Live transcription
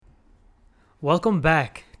Welcome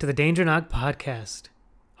back to the Danger Knock podcast,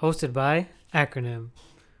 hosted by Acronym.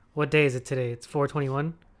 What day is it today? It's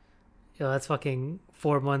 4/21. Yo, that's fucking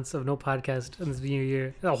 4 months of no podcast in this new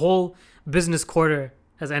year. The whole business quarter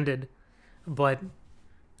has ended, but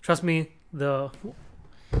trust me,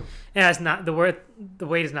 it's not the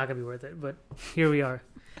wait is not gonna be worth it. But here we are.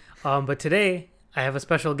 But today I have a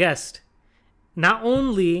special guest. Not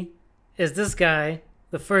only is this guy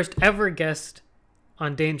the first ever guest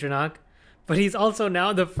on Danger Knock, but he's also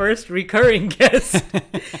now the first recurring guest.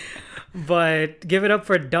 But give it up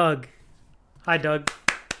for Doug. Hi, Doug.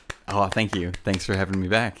 Oh, thank you. Thanks for having me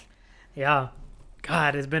back. Yeah.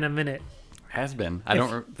 God, it's been a minute. Has been.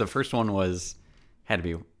 The first one had to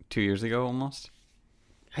be 2 years ago almost.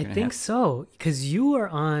 I think so. Because you were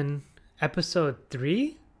on episode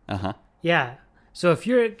 3? Uh-huh. Yeah. So if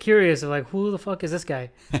you're curious of like, who the fuck is this guy?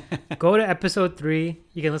 Go to episode 3.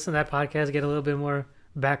 You can listen to that podcast, get a little bit more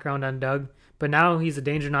background on Doug. But now he's a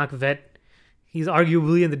Danger Knock vet. He's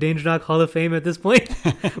arguably in the Danger Knock Hall of Fame at this point,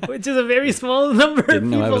 which is a very small number of people. Didn't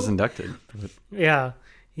know I was inducted. Yeah.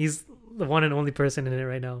 He's the one and only person in it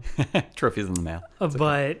right now. Trophies in the mail.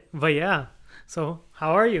 But yeah. So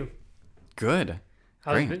how are you? Good.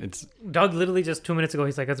 Great. Doug literally just 2 minutes ago,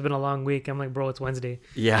 he's like, it's been a long week. I'm like, bro, it's Wednesday.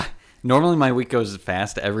 Yeah. Normally my week goes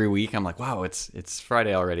fast every week. I'm like, wow, it's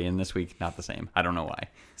Friday already. And this week, not the same. I don't know why.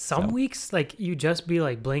 Some weeks, like, you just be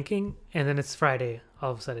like blinking and then it's Friday all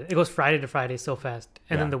of a sudden. It goes Friday to Friday so fast.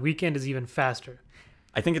 And then the weekend is even faster.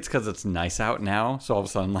 I think it's because it's nice out now. So all of a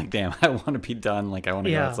sudden I'm like, damn, I want to be done. Like, I want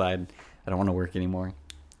to go outside. I don't want to work anymore.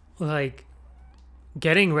 Like,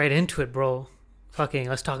 getting right into it, bro. Fucking,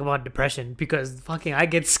 let's talk about depression, because fucking I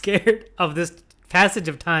get scared of this passage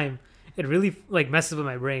of time. It really like messes with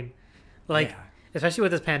my brain. Like, especially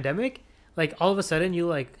with this pandemic, like all of a sudden you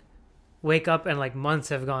like wake up and like months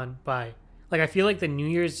have gone by. Like I feel like the New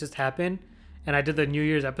Year's just happened and I did the New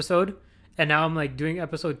Year's episode and now I'm like doing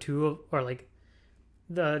episode 2 or like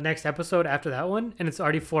the next episode after that one and it's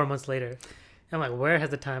already 4 months later. I'm like, where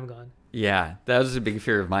has the time gone? Yeah, that was a big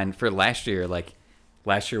fear of mine for last year. Like,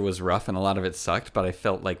 last year was rough and a lot of it sucked, but I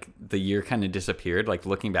felt like the year kind of disappeared. Like,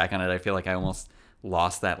 looking back on it, I feel like I almost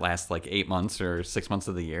lost that last like 8 months or 6 months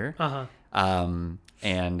of the year.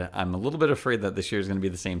 And I'm a little bit afraid that this year is going to be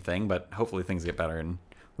the same thing, but hopefully things get better and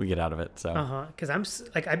we get out of it. So because I'm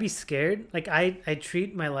like, I'd be scared. Like I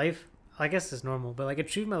treat my life, I guess it's normal, but like I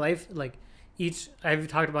treat my life like I've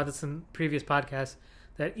talked about this in previous podcasts,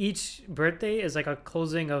 that each birthday is like a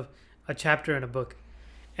closing of a chapter in a book.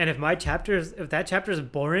 And if that chapter is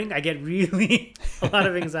boring, I get really a lot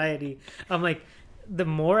of anxiety. I'm like, the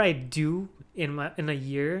more I do in a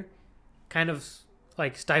year, kind of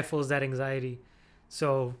like stifles that anxiety.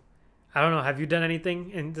 So I don't know. Have you done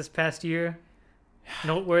anything in this past year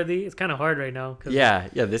noteworthy? It's kind of hard right now. Yeah.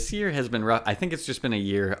 This year has been rough. I think it's just been a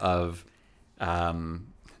year of,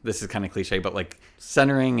 this is kind of cliche, but like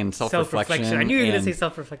centering and self-reflection. I knew you were going to say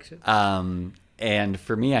self-reflection. And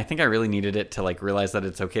for me, I think I really needed it to like realize that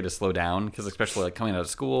it's okay to slow down, because especially like coming out of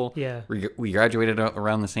school, we graduated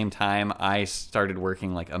around the same time. I started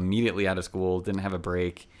working like immediately out of school, didn't have a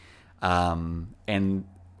break. And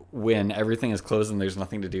when everything is closed and there's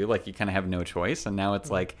nothing to do, like you kind of have no choice. And now it's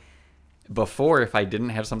like, before, if I didn't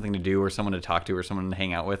have something to do or someone to talk to or someone to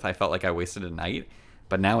hang out with, I felt like I wasted a night.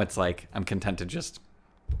 But now it's like, I'm content to just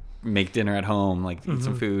make dinner at home, like eat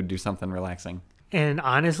some food, do something relaxing. And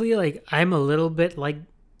honestly, like I'm a little bit like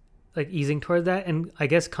easing towards that. And I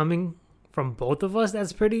guess coming from both of us,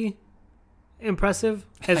 that's pretty impressive.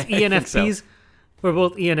 As ENFPs, so. We're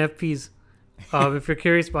both ENFPs. If you're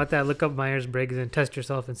curious about that, look up Myers-Briggs and test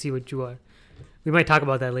yourself and see what you are. We might talk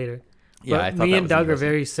about that later. Yeah, but I thought me and Doug are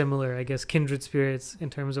very similar, I guess, kindred spirits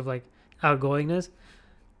in terms of like outgoingness.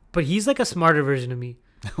 But he's like a smarter version of me.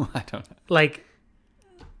 I don't know. Like,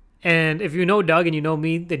 and if you know Doug and you know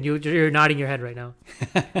me, then you're nodding your head right now.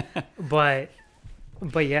 But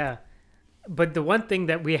yeah. But the one thing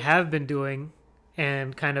that we have been doing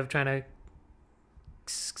and kind of trying to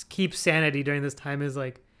keep sanity during this time is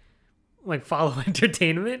like follow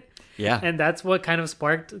entertainment. Yeah. And that's what kind of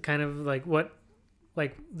sparked kind of like what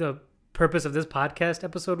like the purpose of this podcast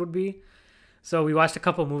episode would be. So we watched a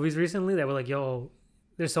couple movies recently that were like, yo,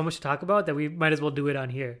 there's so much to talk about that we might as well do it on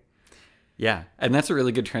here. Yeah. And that's a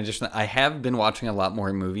really good transition. I have been watching a lot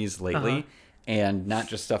more movies lately, and not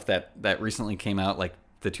just stuff that recently came out, like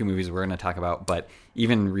the 2 movies we're going to talk about, but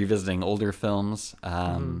even revisiting older films.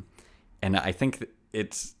 And I think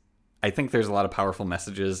there's a lot of powerful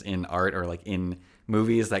messages in art or like in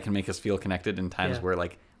movies that can make us feel connected in times where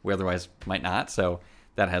like we otherwise might not. So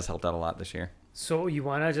that has helped out a lot this year. So you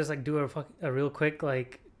want to just like do a real quick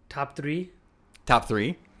like top 3 Top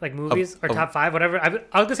 3? Like movies or top 5, whatever. I was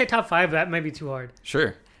gonna say top 5, but that might be too hard.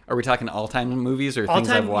 Sure. Are we talking all-time movies or things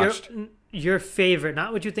I've watched? Your favorite,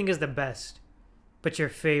 not what you think is the best, but your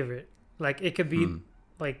favorite. Like it could be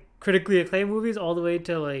like critically acclaimed movies all the way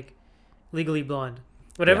to like Legally Blonde.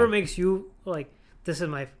 Whatever makes you like, this is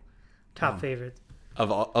my top favorite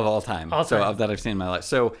of all time. So of that I've seen in my life.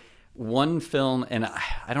 So one film, and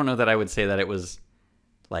I don't know that I would say that it was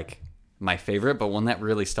like my favorite, but one that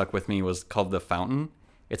really stuck with me was called The Fountain.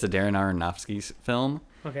 It's a Darren Aronofsky film.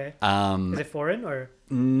 Okay. Is it foreign or?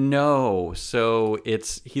 No. So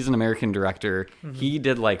he's an American director. Mm-hmm. He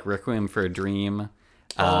did like Requiem for a Dream.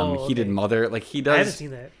 He did Mother. Like he does. I haven't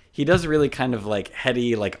seen that. He does really kind of like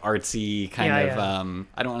heady, like artsy kind of. Yeah.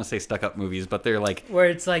 I don't want to say stuck up movies, but they're like where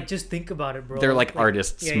it's like just think about it, bro. They're like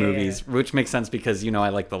artists' movies, which makes sense because I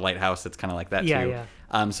like The Lighthouse. It's kind of like that too. Yeah.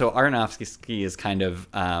 So Aronofsky is kind of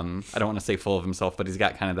I don't want to say full of himself, but he's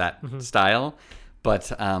got kind of that style.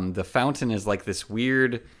 But The Fountain is like this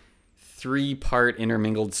weird 3-part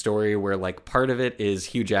intermingled story where like part of it is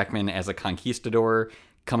Hugh Jackman as a conquistador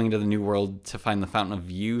coming to the New World to find the Fountain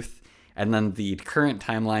of Youth. And then the current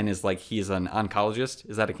timeline is like he's an oncologist.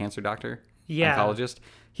 Is that a cancer doctor? Yeah. Oncologist.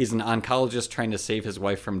 He's an oncologist trying to save his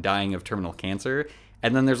wife from dying of terminal cancer.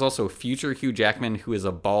 And then there's also future Hugh Jackman, who is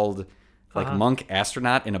a bald monk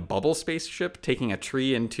astronaut in a bubble spaceship taking a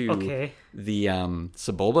tree into the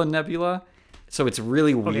Sebulba Nebula. So it's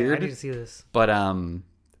really weird. I need to see this. But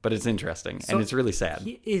it's interesting and it's really sad.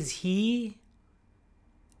 It's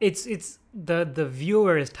the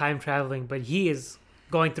viewer is time traveling, but he is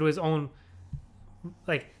going through his own,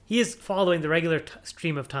 like he is following the regular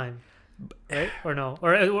stream of time, right? Or no?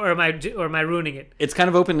 Or am I ruining it? It's kind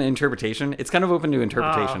of open to interpretation.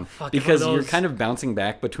 Because you're kind of bouncing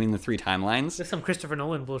back between the 3 timelines. There's some Christopher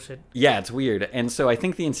Nolan bullshit. Yeah, it's weird. And so I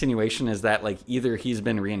think the insinuation is that like either he's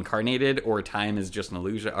been reincarnated or time is just an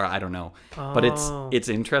illusion, or I don't know. But it's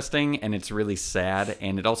interesting and it's really sad,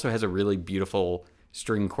 and it also has a really beautiful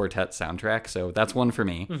string quartet soundtrack. So that's one for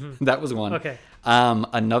me. Mm-hmm. That was one. Okay.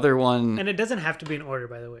 Another one, and it doesn't have to be in order,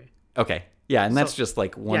 by the way. Okay. Yeah, and that's just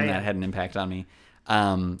like one that had an impact on me.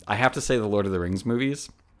 I have to say the Lord of the Rings movies.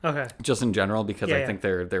 Okay. Just in general, because I think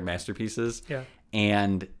they're masterpieces. Yeah.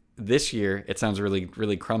 And this year, it sounds really,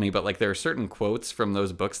 really crummy, but like there are certain quotes from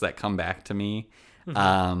those books that come back to me.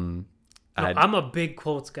 Mm-hmm. I'm a big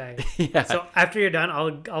quotes guy. Yeah. So after you're done,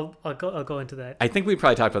 I'll go into that. I think we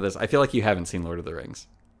probably talked about this. I feel like you haven't seen Lord of the Rings.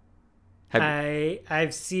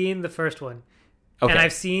 I've seen the first one. Okay. And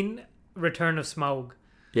I've seen Return of Smaug.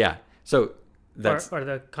 Yeah. So that's or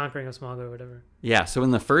the Conquering of Smaug or whatever. Yeah. So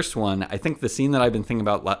in the first one, I think the scene that I've been thinking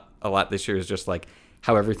about a lot this year is just like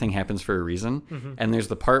how everything happens for a reason. Mm-hmm. And there's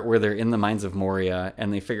the part where they're in the mines of Moria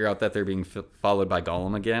and they figure out that they're being followed by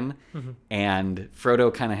Gollum again. Mm-hmm. And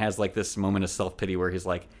Frodo kind of has like this moment of self-pity where he's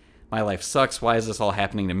like, my life sucks. Why is this all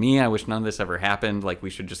happening to me? I wish none of this ever happened. Like,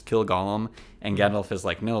 we should just kill Gollum. And Gandalf is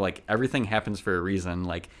like, no, like everything happens for a reason.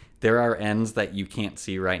 Like, there are ends that you can't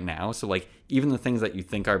see right now. So like even the things that you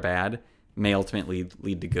think are bad may ultimately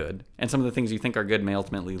lead to good. And some of the things you think are good may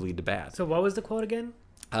ultimately lead to bad. So what was the quote again?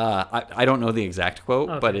 I don't know the exact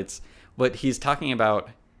quote, but he's talking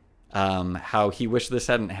about how he wished this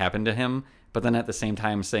hadn't happened to him, but then at the same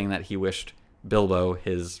time saying that he wished Bilbo,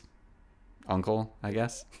 his uncle, I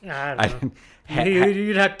guess. I don't know.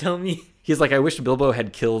 You'd have to tell me. He's like, I wish Bilbo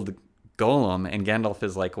had killed Gollum, and Gandalf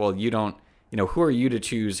is like, well, you don't. Who are you to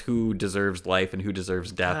choose who deserves life and who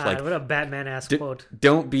deserves death? Like, what a Batman-ass quote.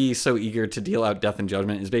 Don't be so eager to deal out death and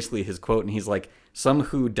judgment is basically his quote. And he's like, some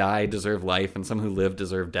who die deserve life and some who live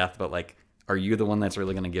deserve death. But like, are you the one that's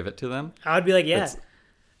really going to give it to them? I would be like, yeah.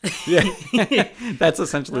 That's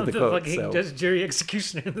essentially the quote. Fucking just jury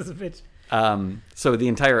executioner in this bitch. So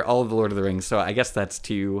all of the Lord of the Rings. So I guess that's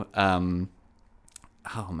two. Oh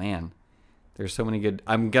man, there's so many good.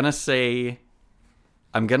 I'm gonna say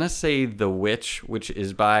The Witch, which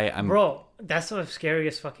is by Bro, that's the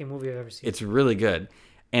scariest fucking movie I've ever seen. It's really good.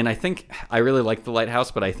 And I think I really like The Lighthouse,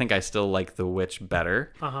 but I think I still like The Witch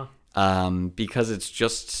better. Because it's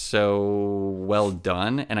just so well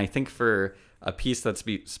done. And I think for a piece that's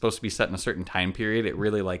supposed to be set in a certain time period, it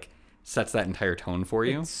really like sets that entire tone for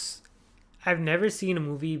you. I've never seen a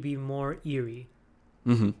movie be more eerie.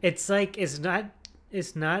 Mm-hmm. It's like it's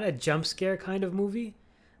not a jump scare kind of movie,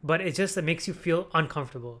 but it makes you feel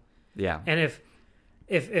uncomfortable. Yeah. And if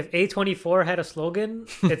A24 had a slogan,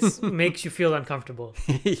 it makes you feel uncomfortable.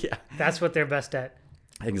 Yeah. That's what they're best at.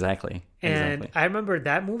 Exactly. And I remember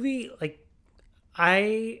that movie, like,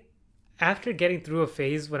 after getting through a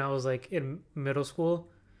phase when I was, like, in middle school,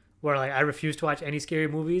 where, like, I refused to watch any scary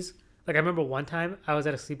movies. Like, I remember one time I was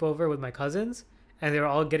at a sleepover with my cousins, and they were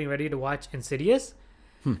all getting ready to watch Insidious.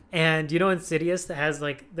 And you know Insidious has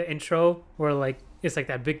like the intro where like it's like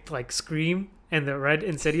that big like scream and the red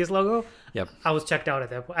Insidious logo. Yep. I was checked out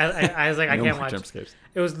at that point. I was like, I No can't more watch. jump scares.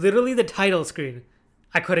 It was literally the title screen.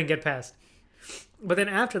 I couldn't get past. But then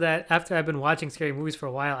after that, after I've been watching scary movies for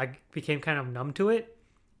a while, I became kind of numb to it.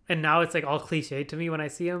 And now it's like all cliche to me when I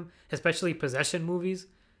see them, especially possession movies.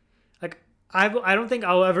 Like I don't think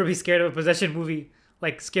I'll ever be scared of a possession movie,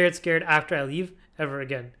 like scared after I leave ever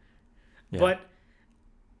again. Yeah. But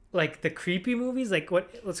like the creepy movies, like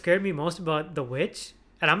what scared me most about The Witch,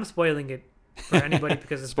 and I'm spoiling it for anybody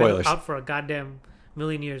because it's been out for a goddamn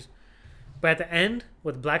million years. But at the end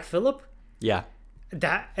with Black Phillip, yeah,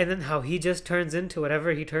 that and then how he just turns into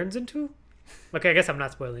whatever he turns into. Okay, I guess I'm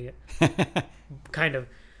not spoiling it, kind of,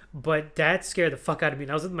 but that scared the fuck out of me.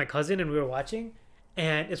 And I was with my cousin and we were watching,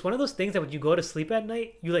 and it's one of those things that when you go to sleep at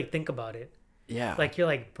night, you like think about it. Yeah, like you're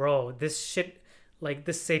like, bro, this shit. Like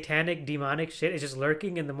this satanic, demonic shit is just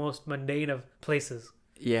lurking in the most mundane of places.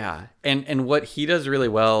 Yeah. And what he does really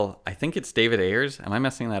well, I think it's David Ayers. Am I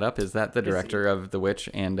messing that up? Is that the director of The Witch?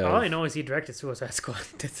 And all I know is he directed Suicide Squad.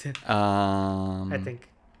 That's it. I think.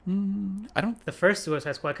 I don't. The first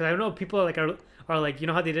Suicide Squad, because I know people are like, you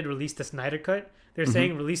know how they did release the Snyder cut? They're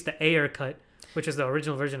saying release the Ayer cut, which is the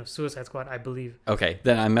original version of Suicide Squad, I believe. Okay,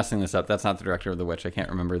 then I'm messing this up. That's not the director of The Witch. I can't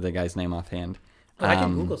remember the guy's name offhand. Oh, I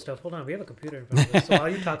can Google stuff. Hold on. We have a computer in front of us. So while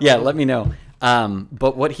you talk yeah, let me know.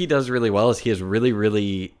 But what he does really well is he has really,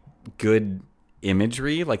 really good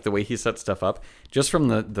imagery, like the way he sets stuff up. Just from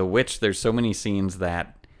the Witch, there's so many scenes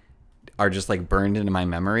that are just like burned into my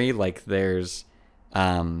memory. Like there's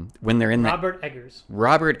when they're in Robert Eggers.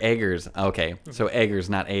 Robert Eggers. Okay, so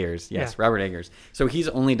Eggers, not Ayers. Yes, yeah. Robert Eggers. So he's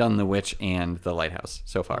only done The Witch and The Lighthouse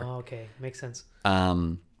so far. Oh, okay. Makes sense.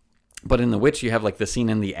 But in The Witch, you have like the scene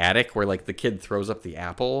in the attic where like the kid throws up the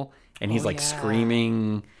apple and he's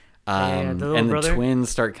screaming, and the twins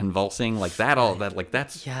start convulsing like that. All that like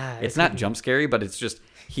that's it's not jump scary, but it's just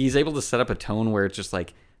he's able to set up a tone where it's just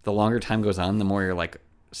like the longer time goes on, the more you're like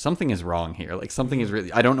something is wrong here. Like something is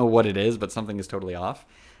really I don't know what it is, but something is totally off.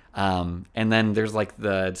 And then there's like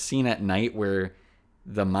the scene at night where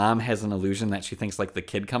the mom has an illusion that she thinks like the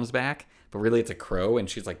kid comes back. But really, it's a crow, and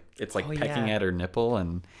she's like, it's like pecking at her nipple,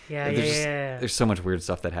 and there's so much weird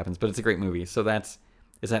stuff that happens. But it's a great movie. So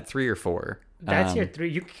is that 3 or 4? That's your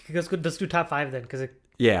 3. Let's do top 5 then, because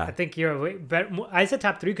I think you're way better. I said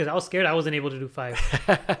top 3 because I was scared I wasn't able to do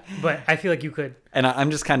 5, but I feel like you could. And I'm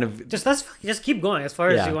just kind of just keep going as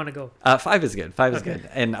far as you want to go. 5 is good. 5 is good,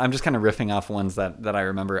 and I'm just kind of riffing off ones that I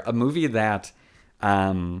remember. A movie that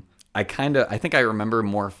I think I remember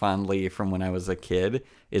more fondly from when I was a kid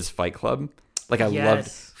is Fight Club. Like I loved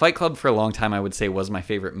Fight Club for a long time. I would say was my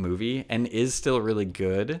favorite movie and is still really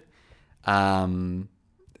good.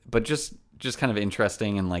 But just kind of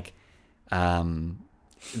interesting and like,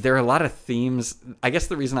 there are a lot of themes. I guess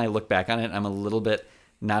the reason I look back on it, I'm a little bit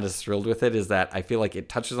not as thrilled with it is that I feel like it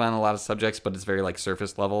touches on a lot of subjects, but it's very like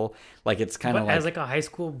surface level. Like it's kind of like as like a high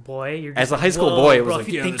school boy, you're just as a high school boy, it was bro, like,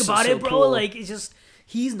 if you think about it, bro, cool. Like it's just.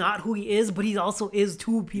 He's not who he is, but he also is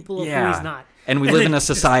two people of who he's not. And we live in a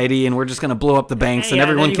society, and we're just going to blow up the banks, and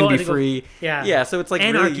everyone can be free. Yeah, so it's like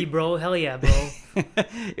anarchy, really, bro. Hell yeah, bro.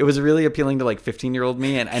 It was really appealing to like 15-year-old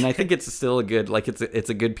me, and I think it's still a good like it's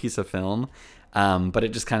a good piece of film, but it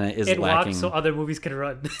just kind of is lacking. Walks so other movies can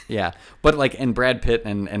run. Yeah, but like and Brad Pitt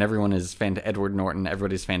and everyone is Edward Norton,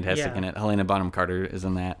 everybody's fantastic in it. Helena Bonham Carter is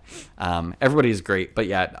in that. Everybody's great, but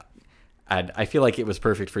yeah. I feel like it was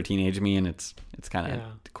perfect for teenage me, and it's kind of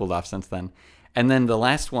cooled off since then. And then the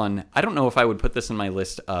last one, I don't know if I would put this in my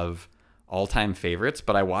list of all-time favorites,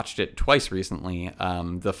 but I watched it twice recently.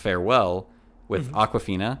 The Farewell with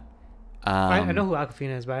Awkwafina. I know who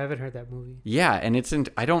Awkwafina is, but I haven't heard that movie. Yeah, and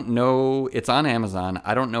I don't know. It's on Amazon.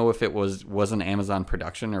 I don't know if it was an Amazon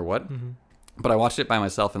production or what, but I watched it by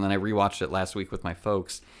myself, and then I rewatched it last week with my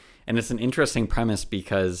folks. And it's an interesting premise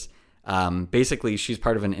because... basically she's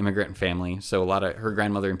part of an immigrant family, so a lot of her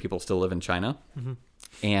grandmother and people still live in China,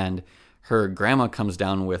 and her grandma comes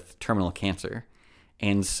down with terminal cancer,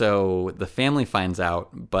 and so the family finds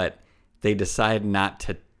out, but they decide not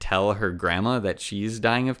to tell her grandma that she's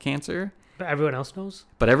dying of cancer. But everyone else knows?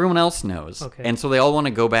 But everyone else knows. Okay. And so they all want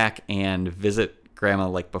to go back and visit grandma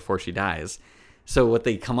like before she dies. So what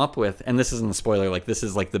they come up with, and this isn't a spoiler, like this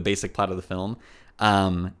is like the basic plot of the film,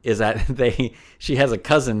 is that she has a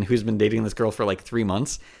cousin who's been dating this girl for like 3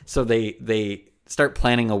 months. So they start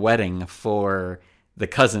planning a wedding for the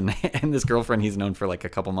cousin and this girlfriend he's known for like a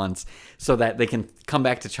couple months so that they can come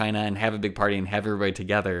back to China and have a big party and have everybody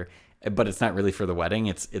together. But it's not really for the wedding.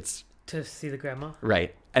 It's to see the grandma.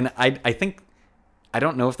 Right. And I think I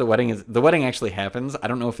don't know if the wedding actually happens. I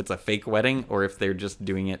don't know if it's a fake wedding or if they're just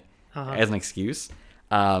doing it as an excuse.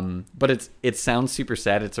 But it sounds super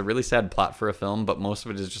sad. It's a really sad plot for a film, but most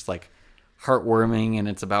of it is just like heartwarming, and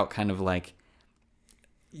it's about kind of like,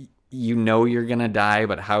 you're gonna die,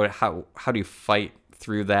 but how do you fight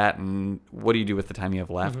through that, and what do you do with the time you have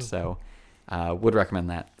left? So would recommend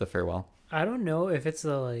that, The Farewell. I don't know if it's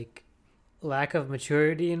the like lack of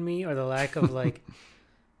maturity in me or the lack of like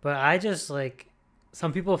but I just like,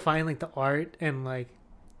 some people find like the art, and like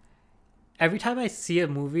every time I see a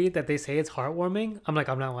movie that they say it's heartwarming, I'm like,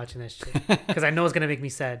 I'm not watching this shit because I know it's gonna make me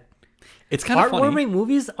sad. It's kind of heartwarming funny.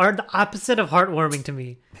 Movies are the opposite of heartwarming to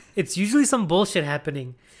me. It's usually some bullshit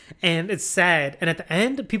happening, and it's sad. And at the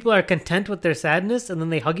end, people are content with their sadness, and then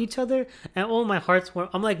they hug each other, and oh, my heart's warm.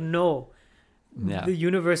 I'm like, no, the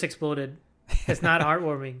universe exploded. It's not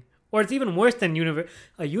heartwarming, or it's even worse than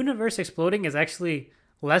a universe exploding is actually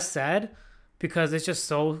less sad because it's just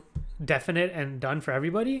so definite and done for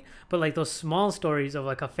everybody. But like those small stories of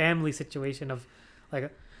like a family situation of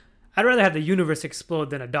like, I'd rather have the universe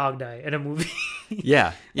explode than a dog die in a movie.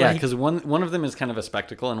 Yeah, because one of them is kind of a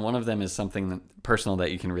spectacle, and one of them is something personal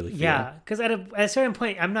that you can really feel. Yeah, because at a certain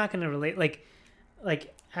point, I'm not going to relate. Like,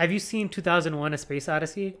 have you seen 2001: A Space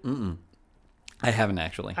Odyssey? Mm-mm. I haven't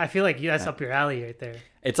actually. I feel like that's up your alley right there.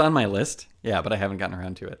 It's on my list, yeah, but I haven't gotten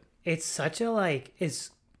around to it. It's such a like,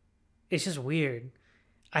 it's just weird.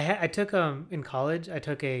 I took in college, I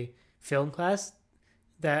took a film class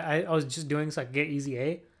that I was just doing so I could get easy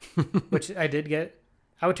A, which I did get.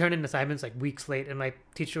 I would turn in assignments like weeks late, and my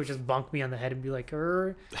teacher would just bonk me on the head and be like,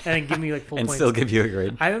 and then give me like full and points. Still give you a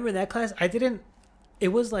grade. I remember that class. It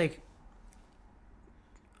was like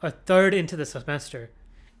a third into the semester,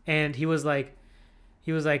 and he was like,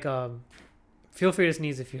 feel free to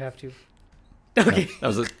sneeze if you have to. Okay. I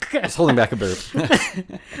was holding back a burp.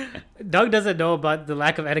 Doug doesn't know about the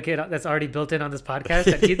lack of etiquette that's already built in on this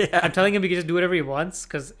podcast. I'm telling him he can just do whatever he wants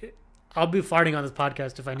because I'll be farting on this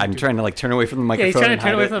podcast if I need to. I'm trying to like turn away from the microphone. Yeah, he's trying to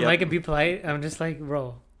turn away from the mic and be polite. I'm just like,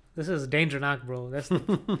 bro, this is danger knock, bro. That's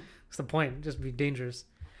the point. Just be dangerous.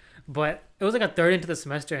 But it was like a third into the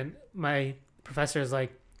semester, and my professor is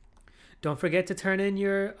like, don't forget to turn in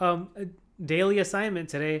your daily assignment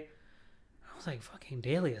today. I was like, fucking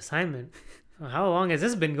daily assignment? How long has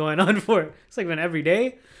this been going on for? It's like been every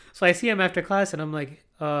day. So I see him after class, and I'm like,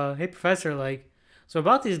 hey, professor, like, so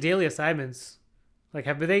about these daily assignments, like,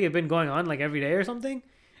 have they been going on like every day or something?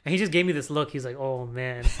 And he just gave me this look. He's like, oh,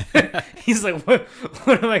 man. He's like, what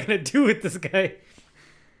am I going to do with this guy?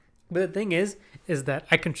 But the thing is that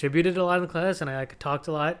I contributed a lot in the class, and I like talked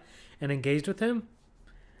a lot and engaged with him,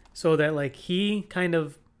 so that like he kind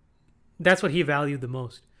of, that's what he valued the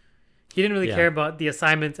most. He didn't really care about the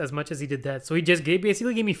assignments as much as he did that. So he just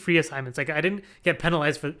basically gave me free assignments. Like, I didn't get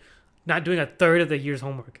penalized for not doing a third of the year's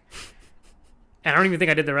homework. And I don't even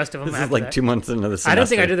think I did the rest of them. This is like 2 months into the semester. I don't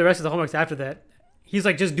think I did the rest of the homeworks after that. He's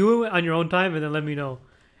like, just do it on your own time and then let me know.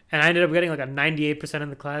 And I ended up getting like a 98% in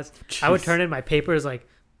the class. Jeez. I would turn in my papers like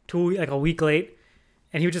a week late,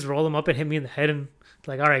 and he would just roll them up and hit me in the head and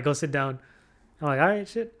like, all right, go sit down. I'm like, all right,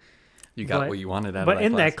 shit. You got what you wanted out of that class. But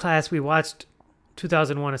in that class, we watched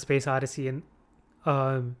 2001: A Space Odyssey, and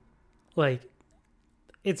like,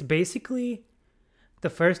 it's basically the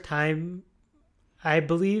first time, I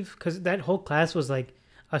believe, because that whole class was like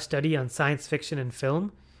a study on science fiction and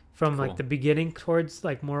film from like the beginning towards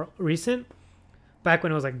like more recent, back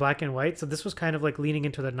when it was like black and white. So this was kind of like leaning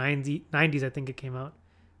into the 90s, I think it came out,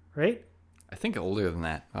 right? I think older than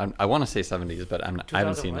that. I want to say 70s, but I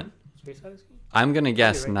haven't seen it. Space Odyssey? I'm gonna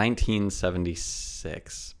guess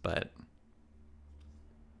 1976, but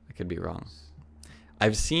I could be wrong.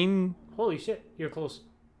 I've seen. Holy shit, you're close.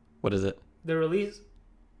 What is it? The release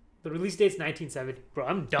date's 1970. Bro,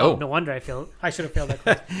 I'm dumb. Oh. No wonder I should have failed that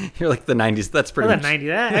class. You're like the 90s. That's pretty much.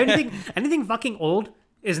 90s. Anything fucking old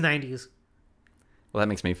is 90s. Well, that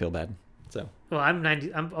makes me feel bad. So. Well, I'm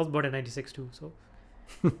 90. I was born in 96 too. So.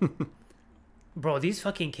 Bro, these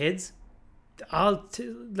fucking kids,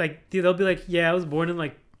 they'll be like, yeah, I was born in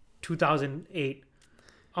like 2008.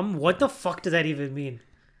 What the fuck does that even mean?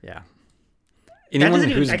 Yeah. I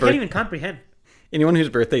can't even comprehend. Anyone whose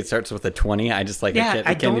birthday starts with a 20, I just like,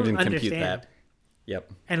 I can't even compute that.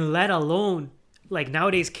 Yep. And let alone like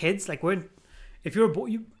nowadays kids, like if you're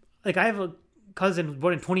like, I have a cousin who was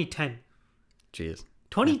born in 2010. Jeez.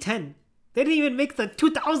 2010. They didn't even make the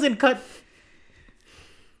 2000 cut.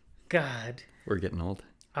 God. We're getting old.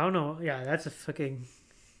 I don't know. Yeah, that's a fucking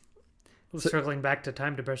circling back to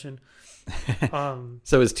time depression.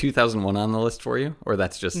 So is 2001 on the list for you, or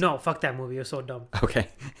that's just no? Fuck that movie. It was so dumb. Okay.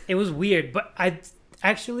 It was weird, but I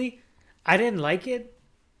didn't like it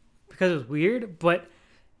because it was weird. But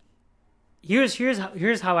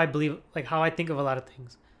here's how I believe, like how I think of a lot of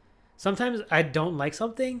things. Sometimes I don't like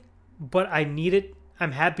something, but I need it.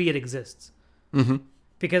 I'm happy it exists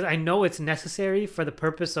because I know it's necessary for the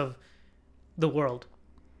purpose of the world.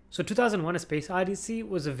 So 2001: A Space Odyssey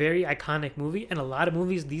was a very iconic movie, and a lot of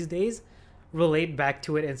movies these days relate back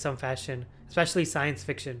to it in some fashion, especially science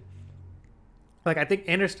fiction. Like I think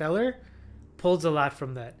Interstellar pulls a lot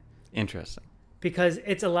from that. Interesting. Because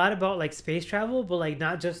it's a lot about like space travel, but like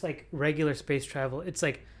not just like regular space travel. It's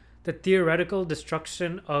like the theoretical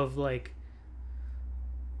destruction of like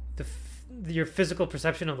your physical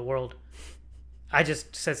perception of the world. I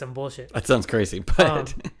just said some bullshit. That sounds crazy,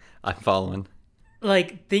 but I'm following.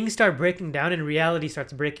 Like things start breaking down and reality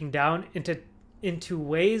starts breaking down into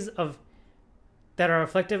ways of that are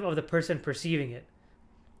reflective of the person perceiving it.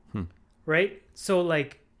 Right? So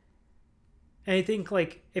like, and I think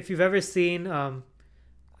like if you've ever seen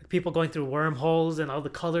people going through wormholes and all the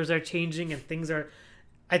colors are changing and things are,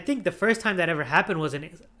 I think the first time that ever happened was in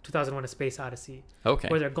 2001: A Space Odyssey. Okay.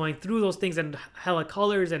 Where they're going through those things and hella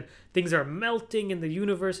colors and things are melting and the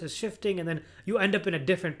universe is shifting and then you end up in a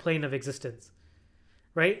different plane of existence.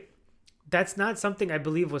 Right? That's not something I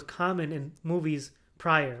believe was common in movies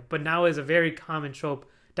prior, but now is a very common trope,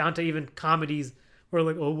 down to even comedies where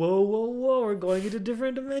like, oh, whoa, we're going into a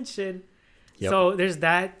different dimension. Yep. So there's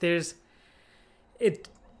that. There's it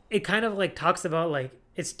kind of like talks about like,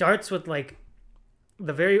 it starts with like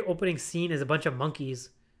the very opening scene is a bunch of monkeys,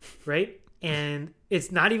 right? And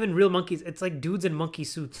it's not even real monkeys. It's like dudes in monkey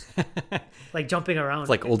suits, like jumping around. It's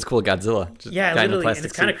like old school Godzilla. Just literally. And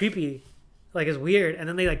it's kind of creepy. Like it's weird. And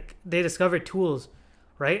then they discover tools,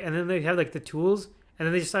 right? And then they have like the tools and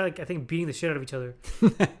then they just start like, I think, beating the shit out of each other.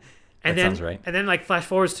 And then, sounds right. And then like flash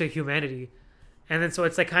forwards to humanity. And then so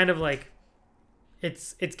it's like kind of like,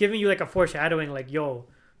 it's giving you like a foreshadowing like, yo,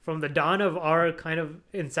 from the dawn of our kind of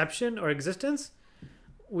inception or existence,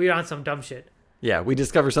 we're on some dumb shit. Yeah, we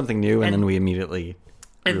discover something new and then we immediately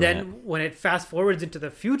and then when it fast forwards into the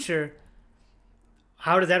future,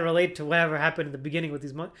 how does that relate to whatever happened in the beginning with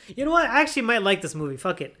these You know what? I actually might like this movie.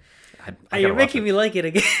 Fuck it. You're making me like it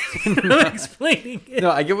again. I'm explaining it. No,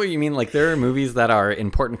 I get what you mean. Like there are movies that are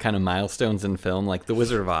important kind of milestones in film, like The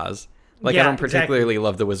Wizard of Oz. Like I don't particularly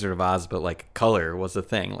love The Wizard of Oz, but like color was a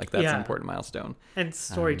thing. Like that's an important milestone. And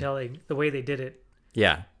storytelling, the way they did it.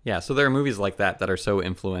 Yeah. Yeah. So there are movies like that that are so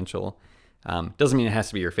influential. Doesn't mean it has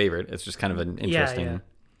to be your favorite. It's just kind of an interesting.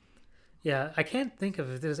 Yeah. I can't think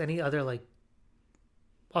of if there's any other like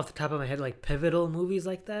off the top of my head, like pivotal movies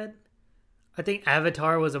like that. I think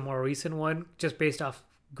Avatar was a more recent one just based off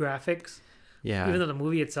graphics. Yeah. Even though the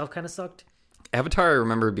movie itself kind of sucked. Avatar, I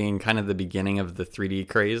remember being kind of the beginning of the 3D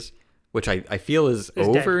craze, which I feel is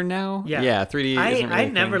over dead. Now. Yeah. 3D isn't really I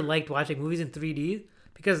never liked watching movies in 3D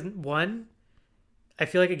because one, I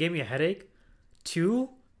feel like it gave me a headache. Two,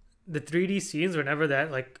 the 3D scenes were never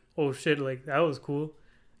that like, oh shit, like that was cool,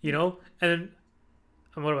 you know? And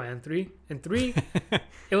what am I on 3? And 3,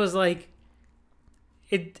 it was like,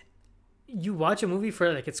 you watch a movie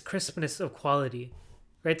for like its crispness of quality,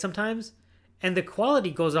 right? Sometimes, and the quality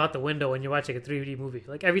goes out the window when you're watching a 3D movie.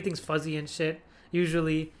 Like everything's fuzzy and shit.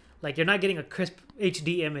 Usually, like you're not getting a crisp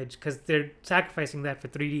HD image because they're sacrificing that for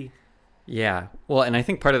 3D. Yeah. Well, and I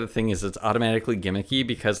think part of the thing is it's automatically gimmicky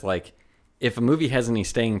because like if a movie has any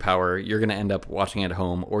staying power, you're going to end up watching it at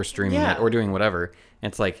home or streaming it or doing whatever.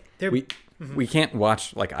 And it's like we can't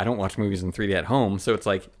watch, like I don't watch movies in 3D at home. So it's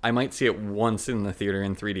like I might see it once in the theater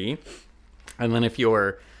in 3D. And then if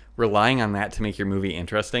you're relying on that to make your movie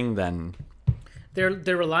interesting, then they're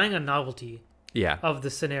relying on novelty of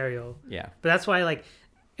the scenario. Yeah. But that's why like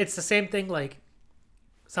it's the same thing, like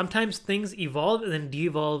sometimes things evolve and then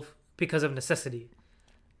de-evolve because of necessity.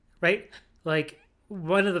 Right? Like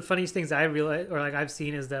one of the funniest things I realized or like I've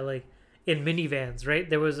seen is that like in minivans, right?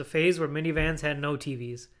 There was a phase where minivans had no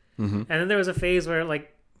TVs. And then there was a phase where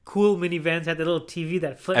like cool minivans had the little TV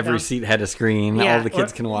that flipped Every down. Seat had a screen. Yeah, all the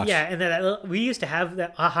kids can watch. Yeah, and then we used to have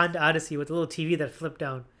that Honda Odyssey with a little TV that flipped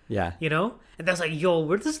down. Yeah. You know? And that's like,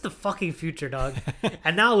 yo, this is the fucking future, dog.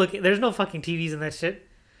 And now look, there's no fucking TVs in that shit.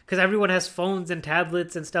 Because everyone has phones and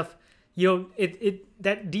tablets and stuff. You know, it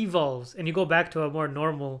that devolves and you go back to a more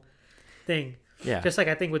normal thing. Yeah. Just like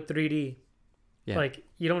I think with 3D. Yeah. Like,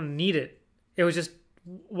 you don't need it. It was just,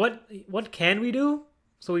 what can we do?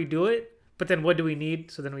 So we do it. But then what do we need?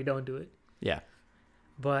 So then we don't do it. Yeah.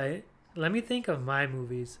 But let me think of my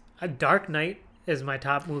movies. Dark Knight is my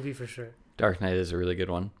top movie for sure. Dark Knight is a really good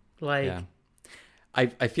one. Like, yeah.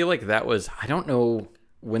 I feel like that was, I don't know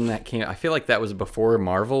when that came. I feel like that was before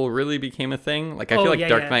Marvel really became a thing. Like I feel like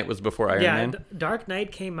Dark Knight was before Iron Man. Dark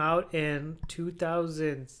Knight came out in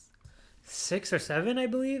 2000. 6 or 7, I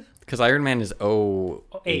believe. Because Iron Man is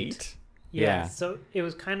 08. Yeah. So it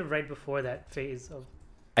was kind of right before that phase of.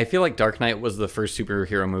 I feel like Dark Knight was the first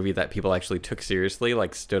superhero movie that people actually took seriously,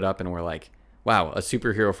 like stood up and were like, wow, a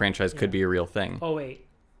superhero franchise could be a real thing. 08.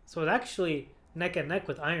 So it's actually neck and neck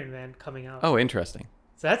with Iron Man coming out. Oh, interesting.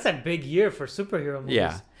 So that's a big year for superhero movies.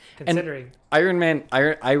 Yeah. Considering. And Iron Man,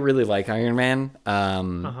 I really like Iron Man.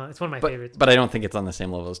 It's one of my favorites. But I don't think it's on the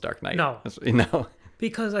same level as Dark Knight. No. No.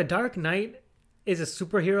 Because A Dark Knight is a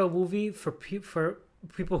superhero movie for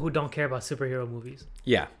people who don't care about superhero movies.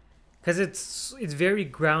 Yeah. Because it's very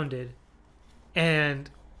grounded. And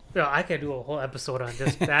I could do a whole episode on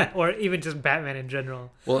just that or even just Batman in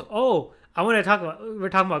general. Well, I want to talk about, we're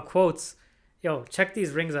talking about quotes. Yo, check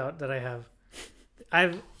these rings out that I have.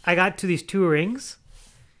 I got to these 2 rings,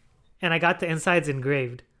 and I got the insides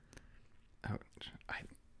engraved.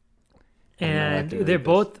 And they're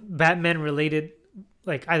both Batman related,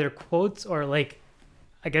 like either quotes or like,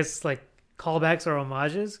 I guess like callbacks or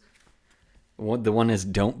homages. The one is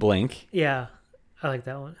 "Don't blink." Yeah, I like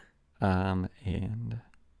that one. And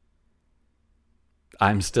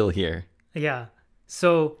I'm still here. Yeah.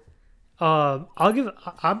 So, I'm gonna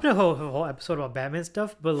have a whole episode about Batman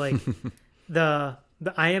stuff, but like the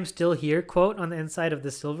 "I am still here" quote on the inside of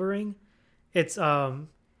the silver ring, it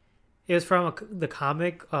was from the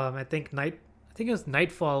comic. I think it was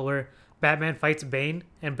Nightfall, where Batman fights Bane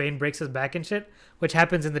and Bane breaks his back and shit, which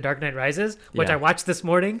happens in The Dark Knight Rises, which I watched this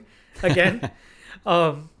morning again.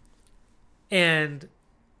 And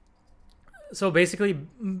so basically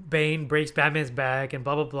Bane breaks Batman's back and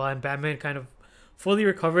blah blah blah, and Batman kind of fully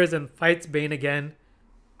recovers and fights Bane again.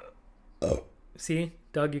 Oh, see,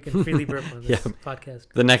 Doug, you can freely burp on this podcast.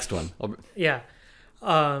 The next one. Yeah.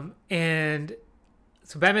 And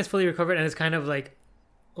so Batman's fully recovered, and it's kind of like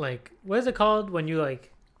what is it called when you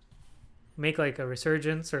like make like a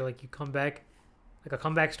resurgence or like you come back, like a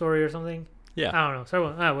comeback story or something? Yeah. I don't know.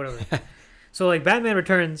 So whatever. So like Batman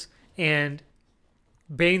returns, and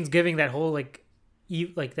Bane's giving that whole like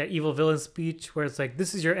that evil villain speech where it's like,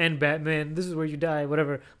 "This is your end, Batman. This is where you die.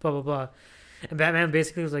 Whatever. Blah blah blah." And Batman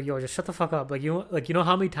basically was like, "Yo, just shut the fuck up. Like you know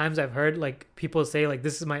how many times I've heard like people say like,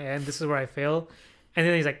 this is my end. This is where I fail," and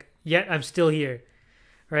then he's like, "Yet I'm still here."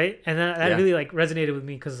 Right? And that really like resonated with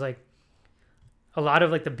me, because like a lot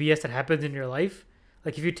of like the BS that happens in your life,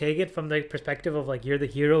 like if you take it from the perspective of like you're the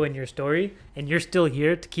hero in your story and you're still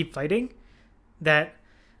here to keep fighting, that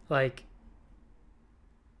like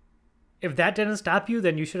if that didn't stop you,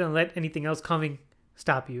 then you shouldn't let anything else coming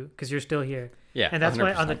stop you, because you're still here. Yeah. And that's 100%.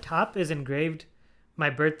 why on the top is engraved my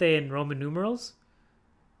birthday in Roman numerals.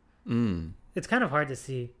 It's kind of hard to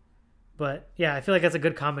see. But yeah, I feel like that's a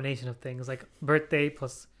good combination of things, like birthday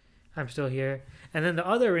plus I'm still here. And then the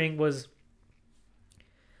other ring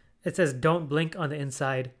it says "Don't blink" on the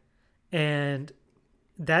inside. And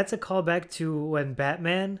that's a callback to when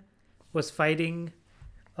Batman was fighting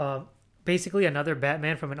basically another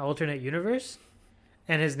Batman from an alternate universe.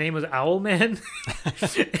 And his name was Owlman.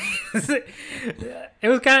 It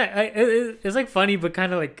was kind of, it's like funny, but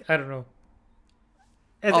kind of like, I don't know.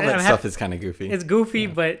 All that stuff is kind of goofy. It's goofy,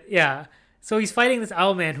 but yeah. So he's fighting this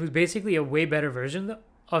Owlman who's basically a way better version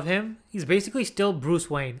of him. He's basically still Bruce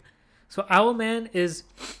Wayne. So Owlman is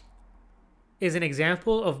an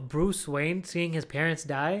example of Bruce Wayne seeing his parents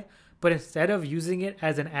die, but instead of using it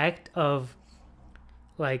as an act of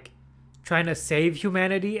like trying to save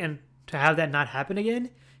humanity and to have that not happen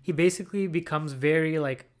again, he basically becomes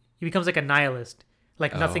like a nihilist.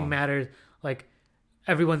 Like nothing matters. Like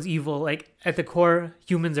everyone's evil. Like at the core,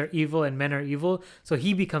 humans are evil and men are evil. So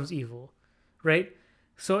he becomes evil, right?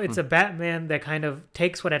 So it's a Batman that kind of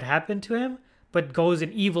takes what had happened to him, but goes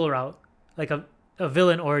an evil route, like a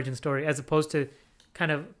villain origin story, as opposed to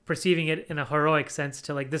kind of perceiving it in a heroic sense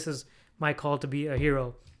to like, this is my call to be a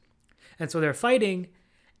hero. And so they're fighting,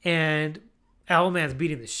 and Owlman's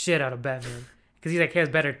beating the shit out of Batman because he has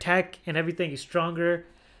better tech and everything. He's stronger,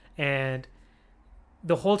 and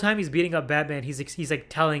the whole time he's beating up Batman, he's like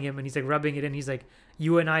telling him, and he's like rubbing it in. He's like,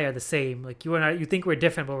 "You and I are the same. Like you and I, you think we're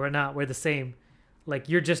different, but we're not. We're the same. Like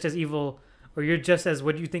you're just as evil, or you're just as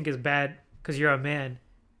what you think is bad because you're a man,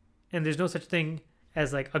 and there's no such thing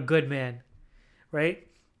as like a good man, right?"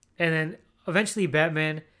 And then eventually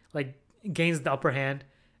Batman like gains the upper hand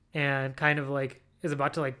and kind of like is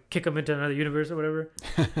about to like kick him into another universe or whatever.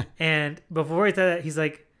 And before he said that, he's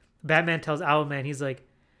like, Batman tells Owlman, he's like,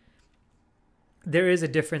 "There is a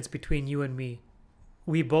difference between you and me.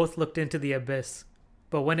 We both looked into the abyss,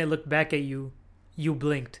 but when it looked back at you, you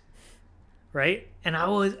blinked." Right? And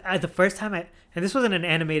the first time and this wasn't an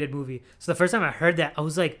animated movie, so the first time I heard that, I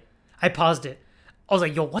was like, I paused it. I was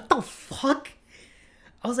like, yo, what the fuck?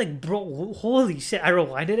 I was like, bro, holy shit. I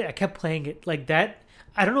rewinded it. I kept playing it like that.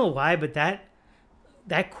 I don't know why, but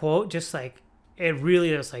that quote just like, it really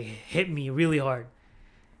just like hit me really hard,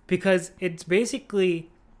 because it's basically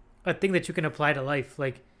a thing that you can apply to life.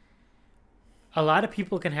 Like, a lot of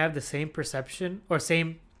people can have the same perception or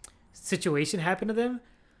same situation happen to them,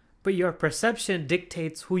 but your perception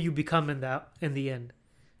dictates who you become in the end.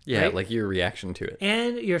 Yeah, right? like your reaction to it.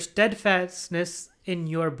 And your steadfastness in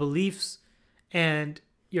your beliefs and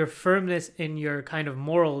your firmness in your kind of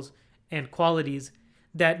morals and qualities,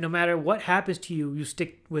 that no matter what happens to you, you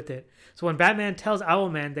stick with it. So when Batman tells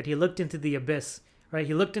Owlman that he looked into the abyss, right?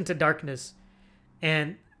 He looked into darkness.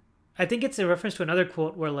 And I think it's a reference to another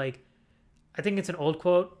quote where, like, I think it's an old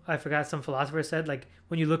quote. I forgot, some philosopher said, like,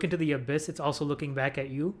 when you look into the abyss, it's also looking back at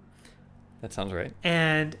you. That sounds right.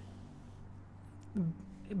 And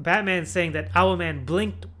Batman's saying that Owlman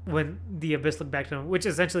blinked when the abyss looked back to him, which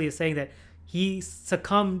essentially is saying that he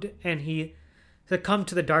succumbed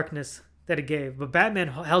to the darkness that it gave. But Batman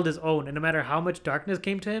held his own, and no matter how much darkness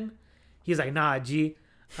came to him, he's like, nah, G,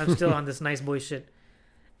 I'm still on this nice boy shit.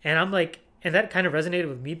 And I'm like, and that kind of resonated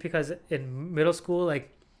with me, because in middle school,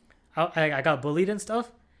 like, I got bullied and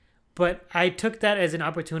stuff, but I took that as an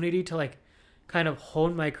opportunity to, like, kind of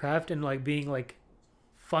hone my craft and, like, being, like,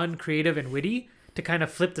 fun, creative, and witty, to kind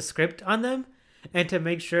of flip the script on them and to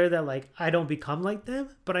make sure that, like, I don't become like them.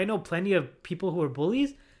 But I know plenty of people who were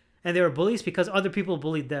bullies, and they were bullies because other people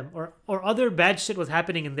bullied them, or other bad shit was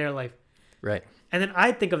happening in their life. Right. And then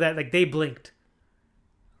I think of that like they blinked,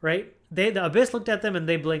 right? The abyss looked at them and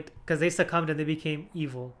they blinked because they succumbed and they became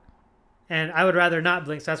evil. And I would rather not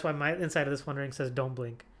blink. So that's why my Inside of This Wondering says don't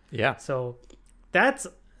blink. Yeah. So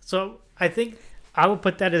I think I will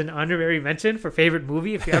put that as an honorary mention for favorite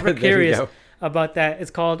movie. If you're ever curious about that,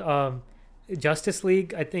 it's called Justice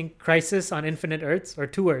League, I think, Crisis on Infinite Earths, or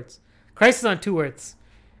Two Earths. Crisis on Two Earths.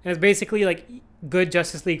 And it's basically like good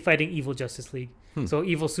Justice League fighting evil Justice League. So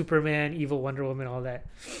evil Superman, evil Wonder Woman, all that.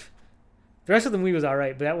 The rest of the movie was all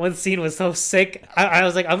right, but that one scene was so sick. I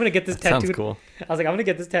was like, I'm going to get this tattooed. Sounds cool. I was like, I'm going to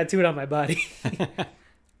get this tattooed on my body.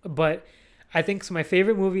 But I think so. My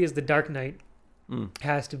favorite movie is The Dark Knight.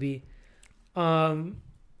 Has to be. I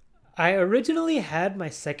originally had my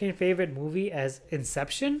second favorite movie as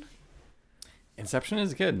Inception. Inception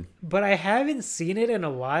is good. But I haven't seen it in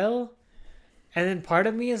a while. And then part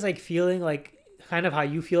of me is like feeling like kind of how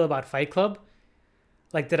you feel about Fight Club.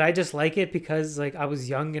 Like, did I just like it because, like, I was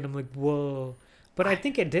young and I'm like, whoa. But I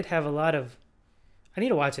think it did have a lot of... I need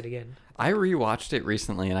to watch it again. I rewatched it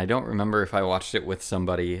recently, and I don't remember if I watched it with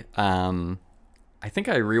somebody. I think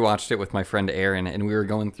I rewatched it with my friend Aaron, and we were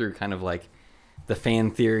going through kind of, like, the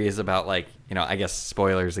fan theories about, like, you know, I guess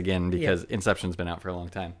spoilers again, because Inception's been out for a long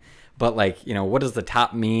time. But, like, you know, what does the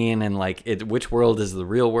top mean, and, like, which world is the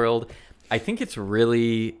real world? I think it's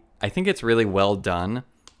really well done.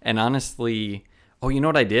 And honestly... Oh, you know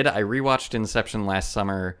what I did? I rewatched Inception last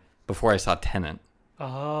summer before I saw Tenet.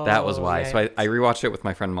 Oh, that was why. Right. So I rewatched it with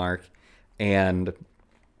my friend Mark, and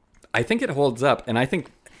I think it holds up. And I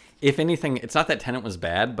think, if anything, it's not that Tenet was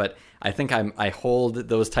bad, but I think I hold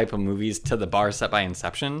those type of movies to the bar set by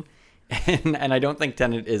Inception, and I don't think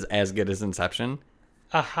Tenet is as good as Inception.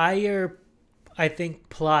 A higher, I think,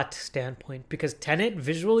 plot standpoint, because Tenet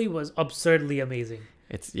visually was absurdly amazing.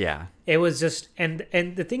 It was just, and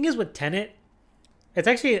the thing is with Tenet. It's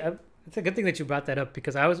actually it's a good thing that you brought that up,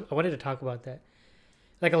 because I wanted to talk about that.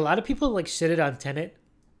 Like, a lot of people like shitted on Tenet,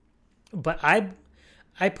 but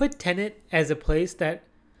I put Tenet as a place that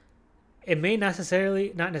it may not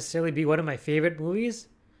necessarily be one of my favorite movies,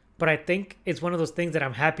 but I think it's one of those things that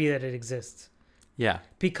I'm happy that it exists. Yeah.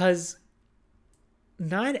 Because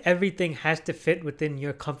not everything has to fit within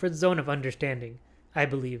your comfort zone of understanding, I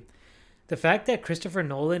believe. The fact that Christopher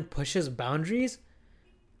Nolan pushes boundaries,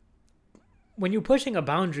 when you're pushing a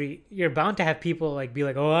boundary, you're bound to have people like be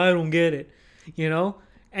like, oh, I don't get it, you know?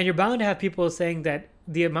 And you're bound to have people saying that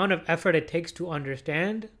the amount of effort it takes to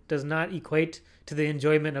understand does not equate to the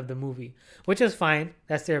enjoyment of the movie, which is fine.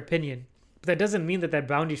 That's their opinion. But that doesn't mean that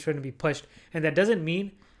boundary shouldn't be pushed. And that doesn't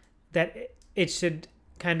mean that it should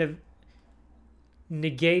kind of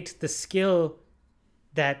negate the skill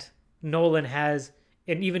that Nolan has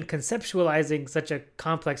in even conceptualizing such a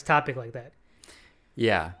complex topic like that.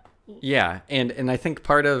 Yeah. Yeah, and I think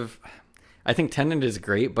I think Tenet is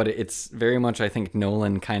great, but it's very much, I think,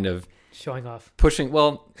 Nolan kind of showing off, pushing.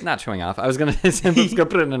 Well, not showing off. I was gonna put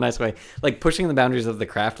it in a nice way, like pushing the boundaries of the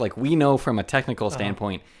craft. Like, we know from a technical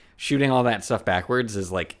standpoint, shooting all that stuff backwards is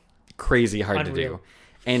like crazy hard to do,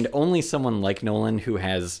 and only someone like Nolan who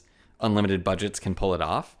has unlimited budgets can pull it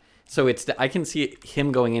off. So I can see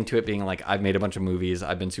him going into it being like, I've made a bunch of movies,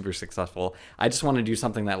 I've been super successful. I just want to do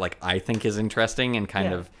something that like I think is interesting and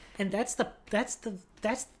kind of. And that's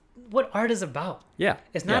what art is about. Yeah.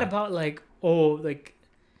 It's not about like, oh, like,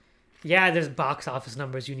 yeah, there's box office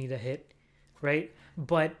numbers you need to hit, right?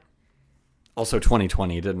 But also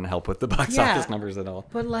 2020 didn't help with the box office numbers at all.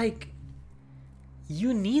 But like,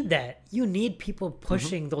 you need that. You need people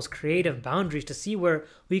pushing those creative boundaries to see where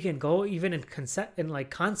we can go, even in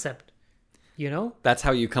concept. You know, that's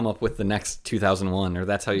how you come up with the next 2001, or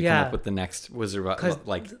that's how you come up with the next Wizard.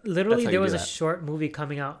 Like literally, there was a short movie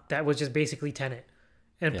coming out that was just basically Tenet,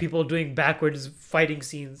 and people doing backwards fighting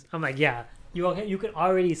scenes. I'm like, yeah, you can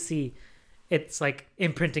already see it's like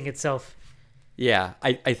imprinting itself. Yeah,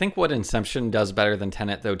 I think what Inception does better than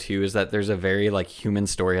Tenet, though, too, is that there's a very, like, human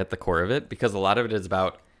story at the core of it, because a lot of it is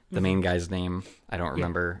about the main guy's name. I don't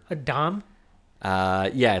remember. Dom?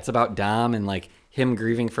 Yeah, it's about Dom and, like, him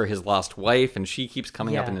grieving for his lost wife, and she keeps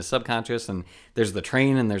coming up in his subconscious, and there's the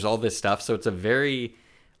train, and there's all this stuff, so it's a very,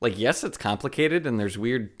 like, yes, it's complicated, and there's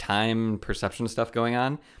weird time perception stuff going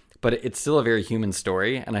on, but it's still a very human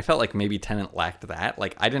story, and I felt like maybe Tenet lacked that.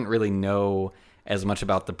 Like, I didn't really know as much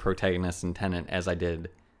about the protagonist in Tenet as I did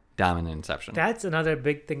Dom in Inception. That's another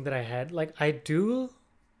big thing that I had. Like, I do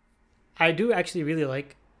actually really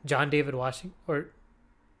like John David Washington.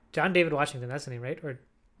 That's the name, right? Or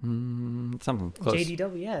something close.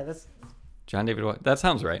 JDW. Yeah, that's John David. That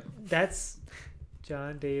sounds right. That's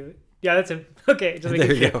John David. Yeah, that's him. Okay, just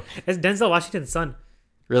there you go. It's Denzel Washington's son.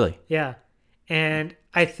 Really? Yeah, and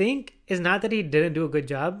I think it's not that he didn't do a good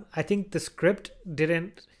job. I think the script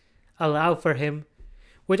didn't allow for him,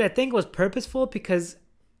 which I think was purposeful, because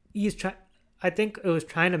I think it was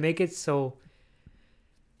trying to make it so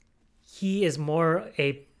he is more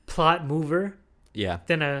a plot mover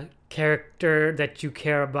than a character that you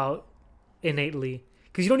care about innately,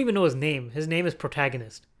 because you don't even know his name. His name is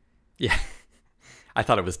protagonist. Yeah. I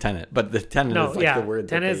thought it was Tenet, but the Tenet is like the word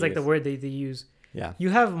Tenet is like the word they use. Yeah. You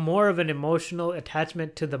have more of an emotional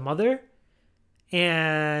attachment to the mother,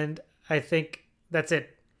 and I think that's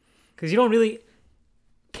it. Because you don't really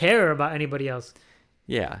care about anybody else.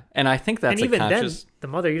 Yeah, and I think that's even conscious. Then, the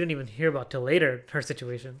mother you didn't even hear about till later, her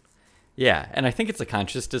situation. Yeah, and I think it's a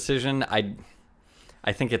conscious decision. I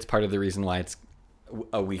think it's part of the reason why it's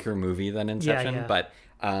a weaker movie than Inception. Yeah. But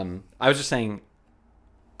I was just saying,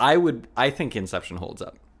 I think Inception holds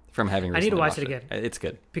up from having. I need to watch it again. It's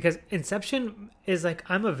good, because Inception is like,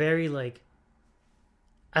 I'm a very like.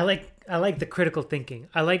 I like the critical thinking.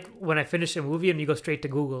 I like when I finish a movie and you go straight to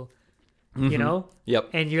Google. You know?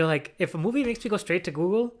 Yep. And you're like, if a movie makes me go straight to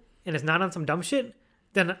Google and it's not on some dumb shit,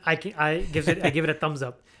 then I give it a thumbs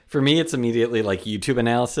up. For me, it's immediately like YouTube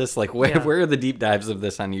analysis. Like, where are the deep dives of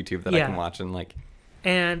this on YouTube that I can watch?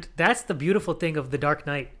 And that's the beautiful thing of The Dark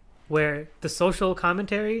Knight, where the social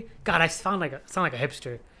commentary. God, I sound like a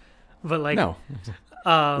hipster, but like, no,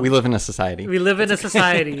 we live in a society. We live in a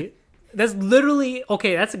society. That's literally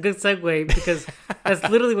okay. That's a good segue, because that's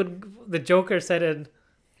literally what the Joker said in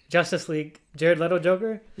Justice League, Jared Leto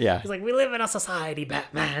Joker. Yeah. He's like, we live in a society,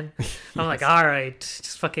 Batman. I'm like, all right,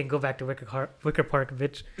 just fucking go back to Wicker Park,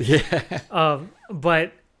 bitch. Yeah.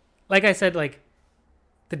 But like I said, like,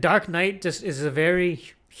 The Dark Knight just is a very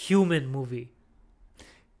human movie.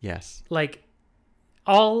 Yes. Like,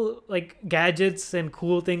 all like gadgets and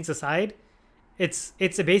cool things aside, it's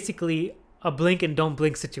basically a blink and don't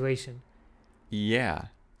blink situation. Yeah.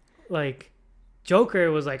 Like,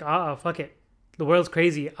 Joker was like, oh, fuck it. The world's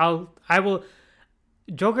crazy. I will.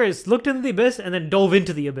 Joker has looked into the abyss and then dove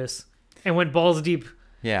into the abyss and went balls deep.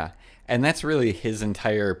 Yeah, and that's really his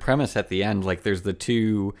entire premise at the end. Like, there's the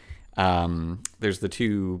two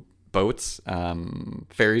boats,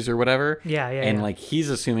 ferries or whatever. Yeah. And like, he's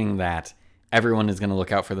assuming that everyone is going to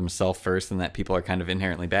look out for themselves first, and that people are kind of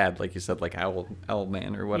inherently bad, like you said, like Owl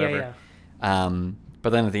Man or whatever. Yeah. But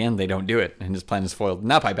then at the end, they don't do it, and his plan is foiled,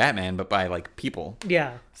 not by Batman, but by, like, people.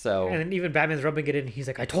 Yeah. So. And then even Batman's rubbing it in, he's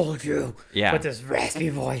like, I told you. Yeah. With this raspy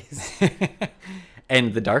voice.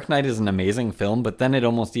 And The Dark Knight is an amazing film, but then it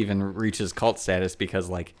almost even reaches cult status because,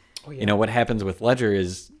 like, you know, what happens with Ledger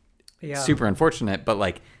is super unfortunate, but,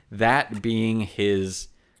 like, that being his,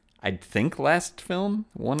 I think, last film,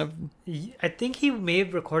 I think he may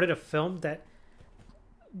have recorded a film that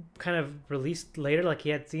kind of released later, like he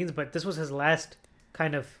had scenes, but this was his last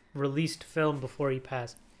kind of released film before he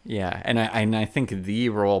passed. Yeah, and I think the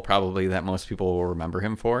role probably that most people will remember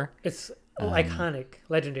him for. It's iconic,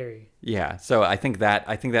 legendary. Yeah, so I think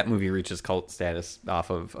that movie reaches cult status off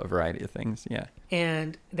of a variety of things. Yeah,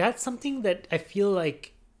 and that's something that I feel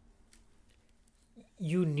like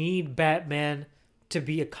you need Batman to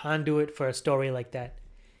be a conduit for a story like that,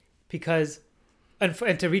 because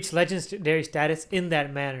and to reach legendary status in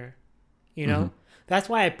that manner, you know. That's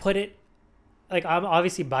why I put it. Like, I'm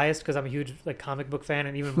obviously biased because I'm a huge like comic book fan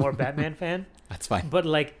and even more Batman fan. That's fine. But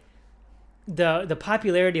like the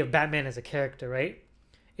popularity of Batman as a character, right,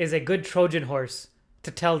 is a good Trojan horse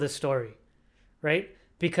to tell this story, right?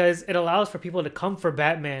 Because it allows for people to come for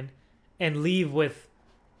Batman and leave with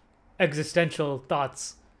existential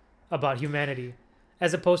thoughts about humanity,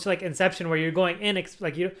 as opposed to like Inception, where you're going in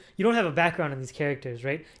like you don't have a background in these characters,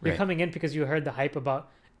 right? You're coming in because you heard the hype about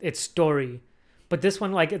its story. But this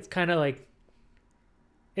one, like, it's kind of like,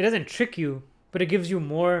 it doesn't trick you, but it gives you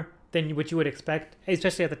more than what you would expect,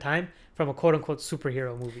 especially at the time, from a quote-unquote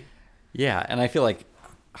superhero movie. Yeah, and I feel like,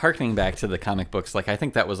 harkening back to the comic books, like, I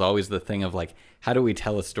think that was always the thing of, like, how do we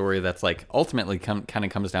tell a story that's, like, ultimately kind of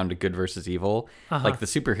comes down to good versus evil? Like, the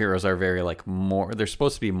superheroes are very, like, they're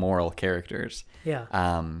supposed to be moral characters. Yeah.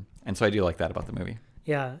 And so I do like that about the movie.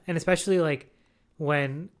 Yeah, and especially, like,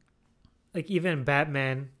 when, like, even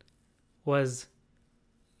Batman was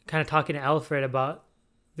kind of talking to Alfred about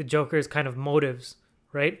the Joker's kind of motives,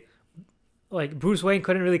 right? Like, Bruce Wayne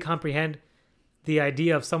couldn't really comprehend the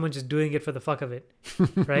idea of someone just doing it for the fuck of it,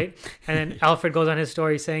 right? And then Alfred goes on his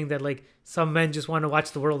story saying that, like, some men just want to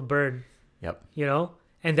watch the world burn. Yep. You know?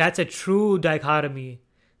 And that's a true dichotomy.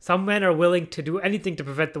 Some men are willing to do anything to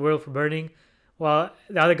prevent the world from burning, while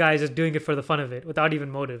the other guy is just doing it for the fun of it, without even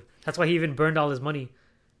motive. That's why he even burned all his money.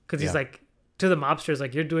 Because he's like, to the mobsters,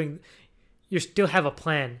 like, you still have a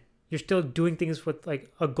plan. You're still doing things with,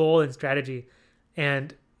 like, a goal and strategy.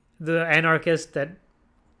 And the anarchist that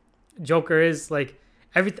Joker is, like,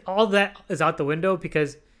 all that is out the window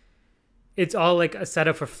because it's all, like, a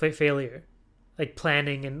setup for failure. Like,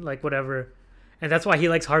 planning and, like, whatever. And that's why he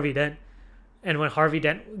likes Harvey Dent. And when Harvey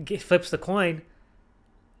Dent flips the coin,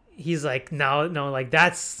 he's like, no, like,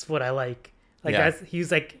 that's what I like. Like,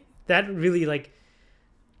 he's like, that really, like,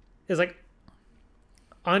 is, like,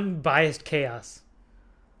 unbiased chaos.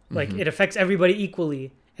 Like, it affects everybody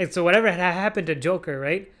equally. And so whatever had happened to Joker,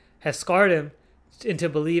 right, has scarred him into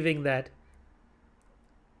believing that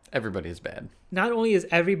everybody is bad. Not only is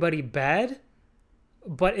everybody bad,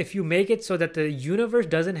 but if you make it so that the universe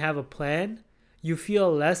doesn't have a plan, you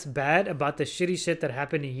feel less bad about the shitty shit that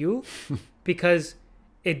happened to you because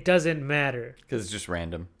it doesn't matter. Because it's just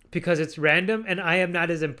random. Because it's random and I am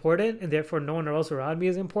not as important and therefore no one else around me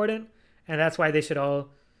is important. And that's why they should all,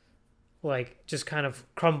 like, just kind of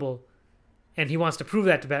crumble. And he wants to prove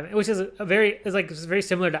that to Batman, which is very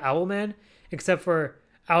similar to Owlman, except for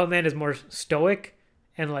Owlman is more stoic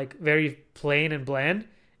and, like, very plain and bland,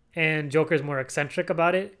 and Joker is more eccentric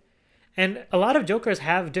about it. And a lot of Jokers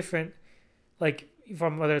have different, like,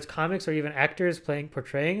 from whether it's comics or even actors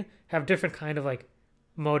portraying, have different kind of, like,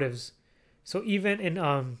 motives. So even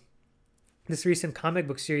in this recent comic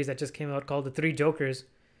book series that just came out called The Three Jokers,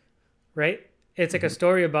 right? It's like a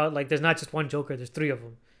story about, like, there's not just one Joker, there's three of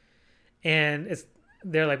them. And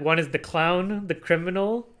they're like, one is the clown, the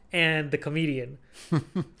criminal, and the comedian,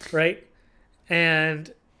 right?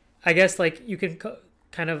 And I guess, like, you can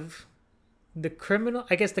kind of, the criminal,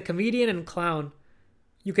 I guess the comedian and clown,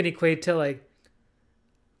 you can equate to, like,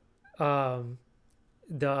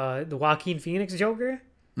 the Joaquin Phoenix Joker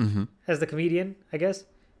as the comedian, I guess,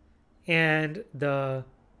 and the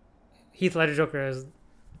Heath Ledger Joker as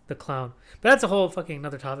the clown. But that's a whole fucking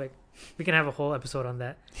another topic. We can have a whole episode on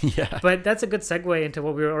that. Yeah. But that's a good segue into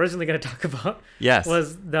what we were originally going to talk about. Yes.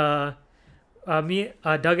 Was Doug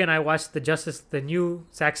and I watched the new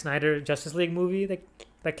Zack Snyder Justice League movie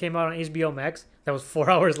that came out on HBO Max. That was 4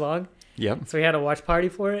 hours long. Yep. So we had a watch party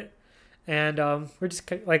for it. And we're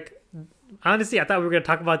just, like, honestly, I thought we were going to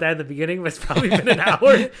talk about that in the beginning, but it's probably been an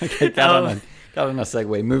hour. Okay, got on a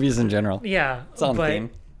segue. Movies in general. Yeah. It's on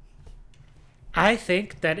theme. I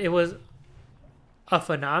think that it was a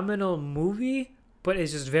phenomenal movie, but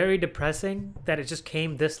it's just very depressing that it just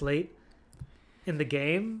came this late in the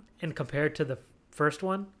game and compared to the first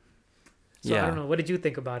one. So I don't know. What did you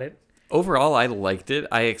think about it? Overall, I liked it.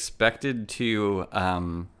 I expected to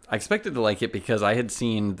like it because I had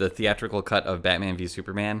seen the theatrical cut of Batman v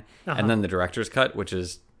Superman and then the director's cut, which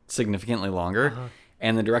is significantly longer.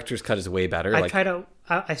 And the director's cut is way better.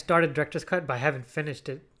 I started director's cut, but I haven't finished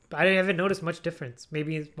it. I haven't noticed much difference.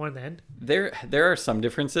 Maybe it's more in the end. There are some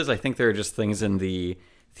differences. I think there are just things in the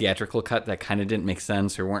theatrical cut that kind of didn't make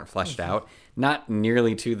sense or weren't fleshed out. Not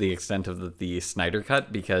nearly to the extent of the Snyder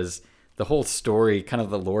cut, because the whole story, kind of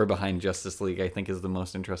the lore behind Justice League, I think is the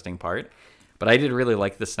most interesting part. But I did really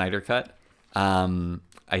like the Snyder cut. I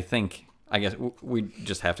guess we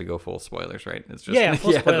just have to go full spoilers, right? It's just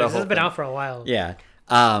full spoilers. This has been out for a while. Yeah.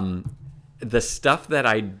 The stuff that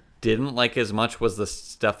I didn't like as much was the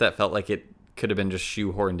stuff that felt like it could have been just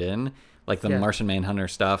shoehorned in, like the Martian Manhunter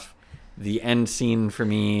stuff. The end scene for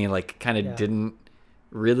me, like, kind of didn't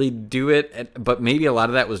really do it, but maybe a lot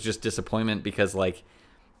of that was just disappointment because, like,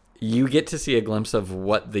 you get to see a glimpse of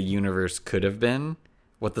what the universe could have been,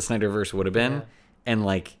 what the Snyderverse would have been, and,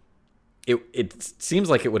 like, it seems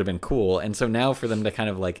like it would have been cool. And so now for them to kind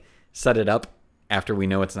of, like, set it up after we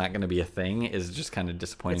know it's not going to be a thing is just kind of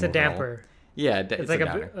disappointing. It's a damper. Yeah, it's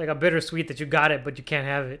like a bittersweet that you got it, but you can't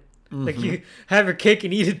have it. Mm-hmm. Like, you have your cake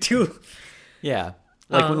and eat it too. Yeah.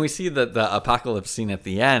 Like, when we see the apocalypse scene at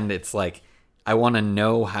the end, it's like, I want to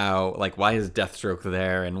know how, like, why is Deathstroke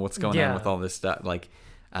there and what's going on with all this stuff. Like,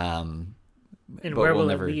 and where will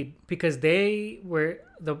it lead? Because they were,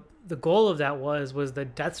 the goal of that was the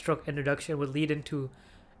Deathstroke introduction would lead into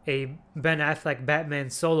a Ben Affleck Batman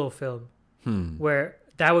solo film where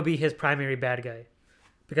that would be his primary bad guy.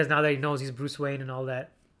 Because now that he knows he's Bruce Wayne and all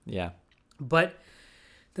that. Yeah. But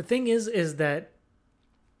the thing is that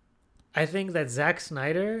I think that Zack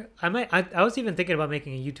Snyder, I was even thinking about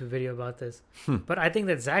making a YouTube video about this, but I think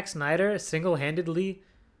that Zack Snyder single-handedly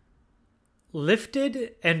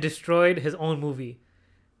lifted and destroyed his own movie.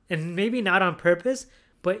 And maybe not on purpose,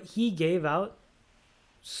 but he gave out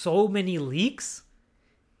so many leaks.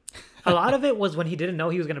 A lot of it was when he didn't know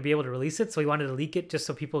he was going to be able to release it, so he wanted to leak it just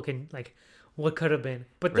so people can, like, what could have been.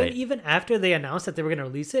 But then even after they announced that they were going to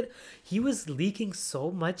release it, he was leaking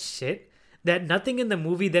so much shit that nothing in the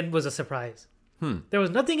movie then was a surprise. There was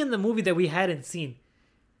nothing in the movie that we hadn't seen.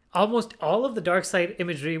 Almost all of the Darkseid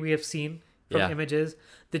imagery we have seen from images.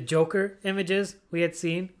 The Joker images we had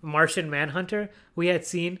seen. Martian Manhunter we had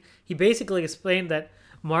seen. He basically explained that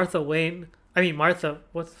Martha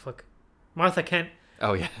Kent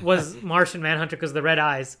was Martian Manhunter because of the red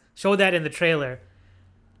eyes. Showed that in the trailer.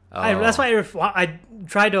 That's why I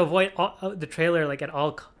tried to avoid the trailer, like, at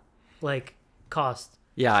all, like, cost.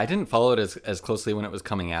 Yeah, I didn't follow it as closely when it was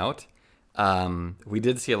coming out. We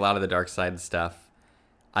did see a lot of the Darkseid stuff.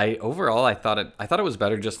 I thought it was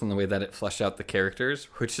better just in the way that it fleshed out the characters,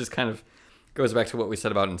 which is kind of goes back to what we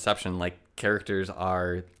said about Inception. Like, characters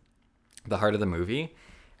are the heart of the movie,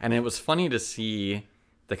 and it was funny to see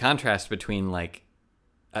the contrast between, like,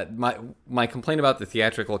 my complaint about the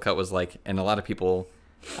theatrical cut was, like, and a lot of people,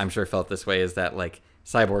 I'm sure, felt this way, is that, like,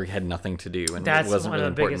 Cyborg had nothing to do and it wasn't really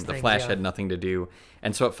important. The Flash had nothing to do.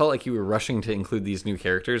 And so it felt like you were rushing to include these new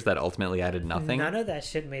characters that ultimately added nothing. None of that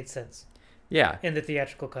shit made sense. Yeah. In the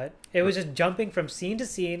theatrical cut. It was just jumping from scene to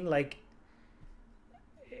scene, like,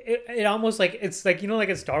 it almost, like, it's like, you know, like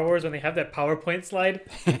in Star Wars when they have that PowerPoint slide?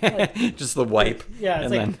 Like, just the wipe. Yeah,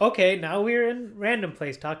 it's like, okay, now we're in random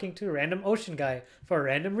place talking to a random ocean guy for a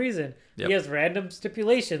random reason. Yep. He has random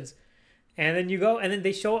stipulations. And then you go, and then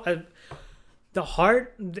they show the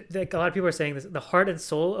heart, like a lot of people are saying this, the heart and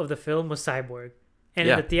soul of the film was Cyborg. And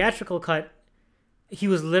in the theatrical cut, he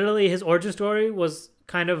was literally, his origin story was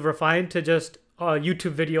kind of refined to just a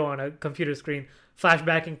YouTube video on a computer screen,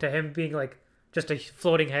 flashbacking to him being, like, just a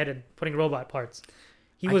floating head and putting robot parts.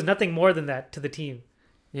 He was nothing more than that to the team.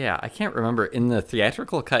 Yeah, I can't remember. In the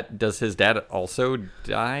theatrical cut, does his dad also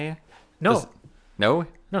die? No. No?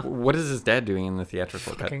 No. What is his dad doing in the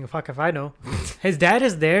theatrical cut? Fuck if I know. His dad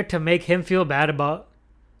is there to make him feel bad about,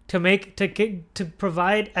 to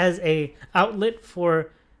provide as a outlet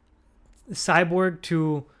for Cyborg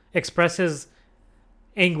to express his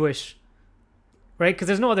anguish, right? Because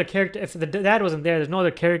there's no other character. If the dad wasn't there, there's no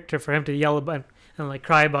other character for him to yell about and like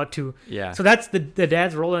cry about too. Yeah. So that's the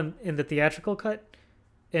dad's role in the theatrical cut.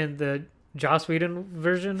 In the Joss Whedon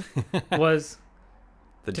version was.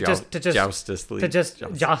 Justice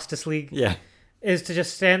League. Yeah. Is to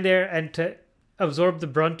just stand there and to absorb the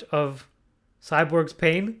brunt of Cyborg's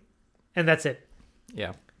pain, and that's it.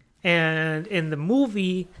 Yeah. And in the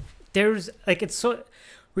movie, there's, like, it's so,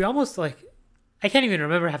 we almost, like, I can't even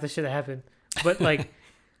remember half the shit that happened, but, like,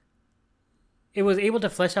 it was able to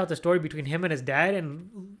flesh out the story between him and his dad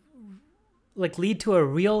and, like, lead to a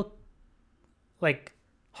real, like,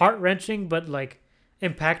 heart-wrenching but, like,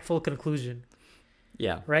 impactful conclusion.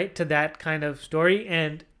 Yeah. Right? To that kind of story.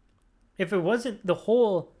 And if it wasn't the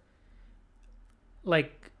whole,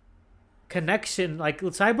 like, connection, like,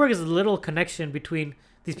 Cyborg is a little connection between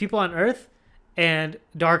these people on Earth and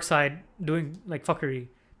Darkseid doing, like, fuckery.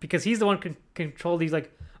 Because he's the one can control these,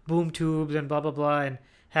 like, boom tubes and blah, blah, blah. And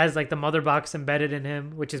has, like, the mother box embedded in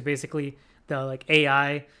him, which is basically the, like,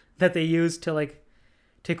 AI that they use to, like,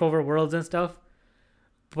 take over worlds and stuff.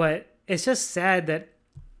 But it's just sad that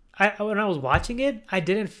when I was watching it, I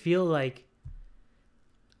didn't feel like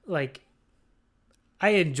I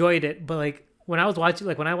enjoyed it, but, like, when I was watching,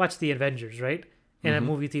 like, when I watched the Avengers, right, in a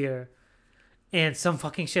movie theater, and some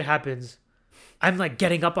fucking shit happens. I'm like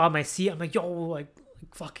getting up on my seat. I'm like, yo, like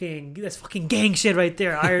fucking, that's fucking gang shit right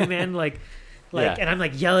there, Iron Man. And I'm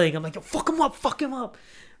like yelling. I'm like, yo, fuck him up,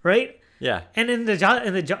 right? Yeah. And in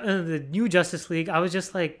the new Justice League, I was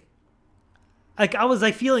just like I was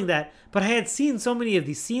like feeling that, but I had seen so many of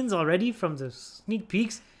these scenes already from the sneak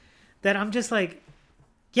peeks that I'm just like,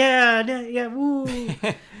 yeah, woo,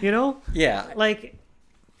 you know? Yeah. Like,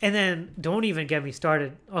 and then don't even get me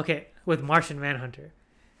started. Okay, with Martian Manhunter,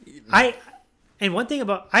 I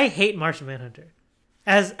hate Martian Manhunter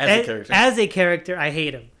as a character. I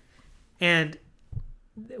hate him, and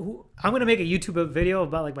I'm gonna make a YouTube video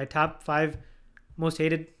about like my top 5 most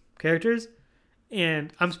hated characters,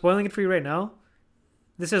 and I'm spoiling it for you right now.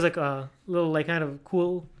 This is like a little like kind of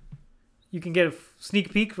cool. You can get a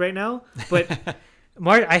sneak peek right now, but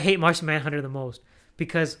I hate Martian Manhunter the most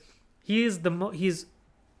because he's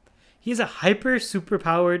a hyper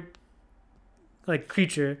superpowered like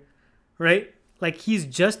creature, right? Like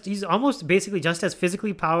he's almost basically just as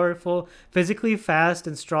physically powerful, physically fast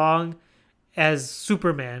and strong as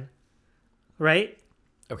Superman, right?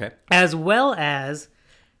 Okay. As well as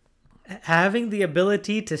having the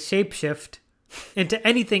ability to shapeshift into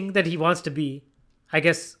anything that he wants to be. I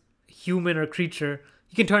guess human or creature.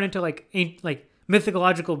 He can turn into like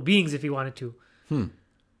mythological beings if he wanted to. And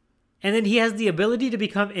then he has the ability to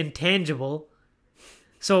become intangible.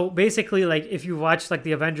 So basically, like if you watch like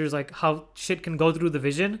the Avengers, like how shit can go through the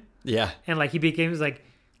vision. Yeah. And like he becomes like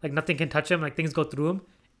nothing can touch him, like things go through him.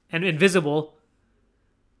 And invisible.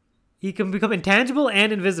 He can become intangible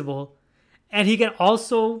and invisible. And he can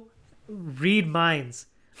also read minds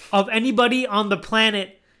of anybody on the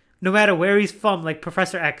planet, no matter where he's from, like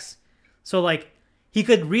Professor X. So like he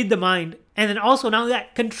could read the mind and then also not only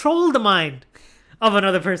that, control the mind of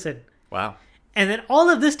another person. Wow. And then all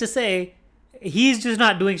of this to say, he's just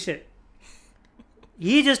not doing shit.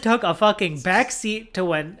 He just took a fucking backseat to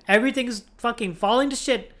when everything's fucking falling to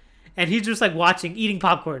shit and he's just like watching, eating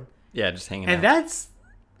popcorn. Yeah, just hanging out. And that's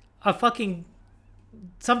a fucking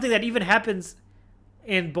something that even happens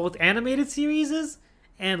in both animated series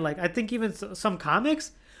and like I think even some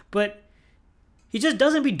comics, but he just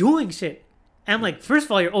doesn't be doing shit. And I'm like, first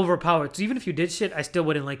of all, you're overpowered, so even if you did shit, I still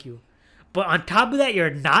wouldn't like you. But on top of that, you're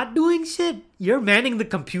not doing shit. You're manning the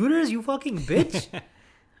computers, you fucking bitch.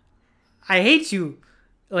 I hate you.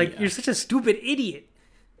 Like, You're such a stupid idiot.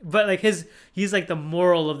 But like he's like the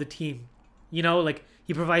moral of the team. You know, like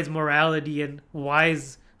he provides morality and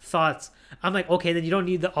wise thoughts. I'm like, okay, then you don't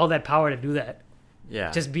need all that power to do that.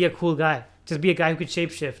 Yeah. Just be a cool guy. Just be a guy who can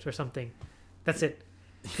shapeshift or something. That's it.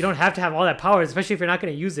 You don't have to have all that power, especially if you're not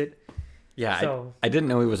going to use it. Yeah, so. I didn't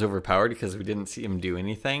know he was overpowered because we didn't see him do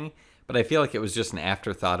anything. But I feel like it was just an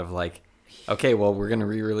afterthought of like, okay, well, we're going to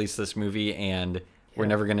re-release this movie and we're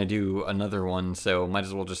never going to do another one. So might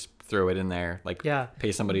as well just throw it in there. Like,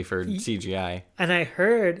 pay somebody for CGI. And I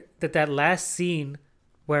heard that last scene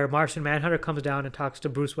where Martian Manhunter comes down and talks to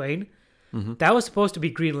Bruce Wayne, that was supposed to be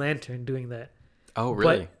Green Lantern doing that. Oh,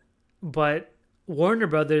 really? But Warner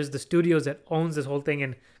Brothers, the studios that owns this whole thing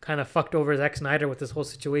and kind of fucked over Zack Snyder with this whole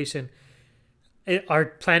situation, are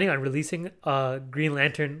planning on releasing a Green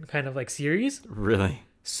Lantern kind of like series. Really?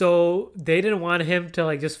 So they didn't want him to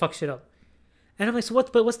like just fuck shit up. And I'm like, so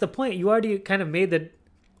what's the point? You already kind of made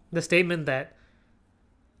the statement that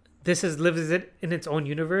this lives it in its own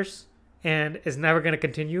universe and is never going to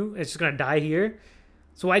continue. It's just going to die here.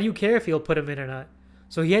 So why do you care if he'll put him in or not?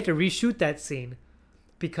 So he had to reshoot that scene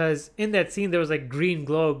because in that scene there was like green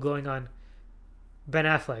glow glowing on Ben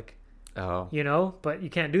Affleck. Oh. You know, but you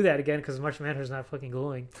can't do that again because Martian Manhunter's not fucking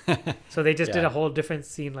glowing. So they just did a whole different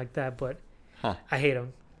scene like that, but I hate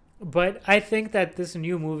him. But I think that this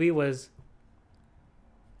new movie was...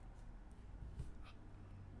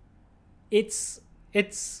 It's...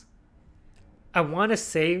 I want to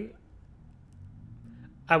say...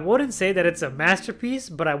 I wouldn't say that it's a masterpiece,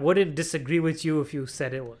 but I wouldn't disagree with you if you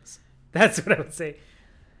said it was. That's what I would say.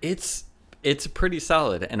 It's pretty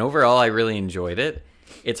solid, and overall I really enjoyed it.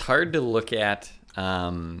 It's hard to look at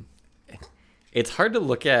in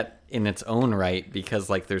its own right because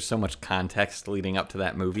like there's so much context leading up to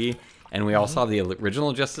that movie, and we all saw the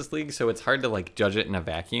original Justice League, so it's hard to like judge it in a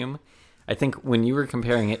vacuum. I think when you were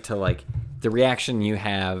comparing it to like the reaction you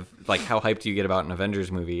have, like how hyped you get about an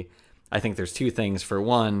Avengers movie, I think there's two things. For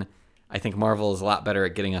one, I think Marvel is a lot better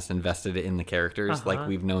at getting us invested in the characters. Like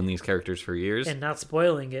we've known these characters for years. And not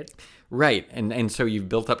spoiling it. Right. And so you've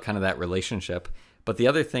built up kind of that relationship. But the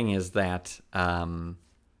other thing is that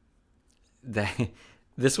that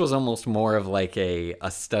this was almost more of like a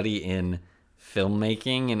study in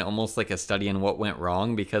filmmaking and almost like a study in what went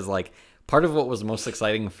wrong, because like part of what was most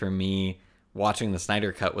exciting for me watching the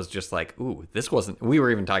Snyder cut was just like, ooh, this wasn't, we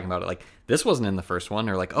were even talking about it, like, this wasn't in the first one,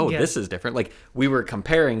 or like, oh, this is different. Like, we were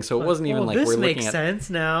comparing, so it wasn't even like, this we're looking makes at... sense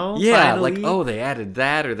now. Yeah, finally. like, oh, they added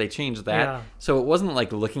that, or they changed that. Yeah. So it wasn't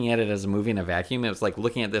like looking at it as a movie in a vacuum. It was like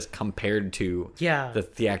looking at this compared to the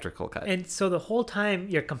theatrical cut. And so the whole time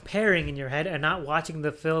you're comparing in your head and not watching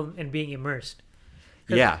the film and being immersed.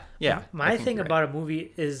 Yeah. My thing about a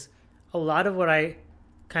movie is a lot of what I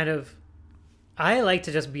like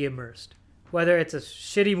to just be immersed. Whether it's a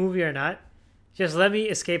shitty movie or not, just let me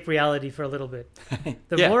escape reality for a little bit.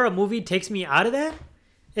 The more a movie takes me out of that,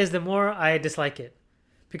 is the more I dislike it.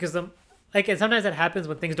 Because and sometimes that happens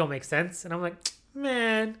when things don't make sense, and I'm like,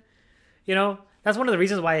 man, that's one of the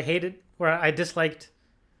reasons why I hated, where I disliked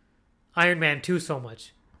Iron Man 2 so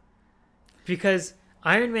much. Because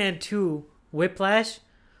Iron Man 2, Whiplash,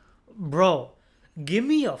 bro, give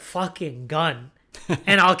me a fucking gun,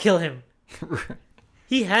 and I'll kill him.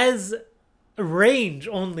 He has range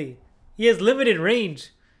only. He has limited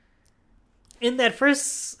range. In that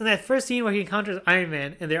first scene where he encounters Iron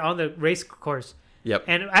Man and they're on the race course. Yep.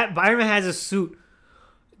 And Iron Man has a suit.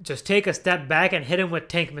 Just take a step back and hit him with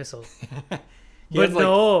tank missiles. But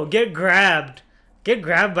no, get grabbed. Get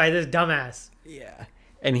grabbed by this dumbass. Yeah.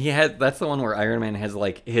 And that's the one where Iron Man has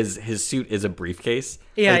like his suit is a briefcase.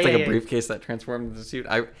 Yeah, it's like a briefcase that transformed into a suit.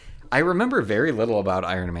 I remember very little about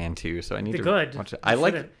Iron Man 2, so I need to watch it.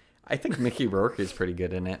 I think Mickey Rourke is pretty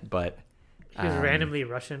good in it, but he was randomly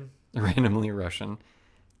Russian.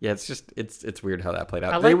 Yeah, it's weird how that played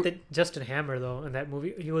out. I like that Justin Hammer though in that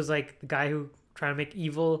movie. He was like the guy who tried to make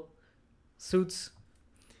evil suits.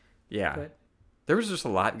 Yeah, but there was just a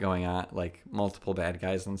lot going on, like multiple bad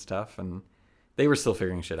guys and stuff, and they were still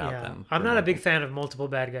figuring shit out then. I'm not a big fan of multiple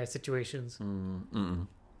bad guy situations.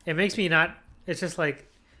 It makes me not. It's just like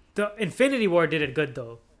the Infinity War did it good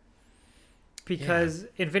though. Because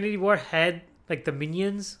Infinity War had like the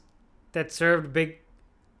minions that served big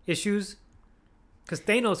issues. Because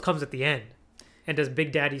Thanos comes at the end and does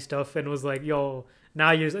Big Daddy stuff and was like, yo,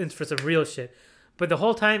 now you're in for some real shit. But the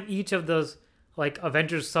whole time, each of those like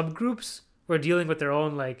Avengers subgroups were dealing with their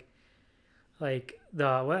own I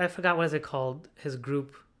forgot what is it called, his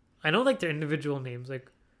group. I know like their individual names. Like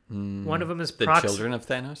one of them is the Children of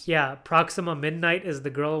Thanos. Yeah, Proxima Midnight is the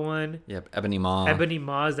girl one. Yep, Ebony Maw. Ebony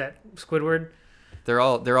Maw is that Squidward. They're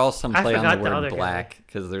all some play on the word black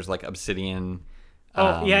because there's like Obsidian.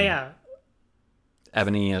 Yeah.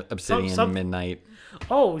 Ebony, Obsidian, Midnight.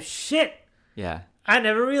 Oh shit! Yeah, I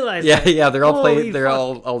never realized. Yeah. They're all played. They're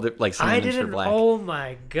all like synonyms for black. Oh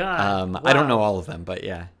my god! I don't know all of them, but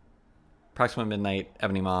yeah. Proxima Midnight,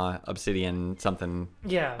 Ebony Maw, Obsidian, something.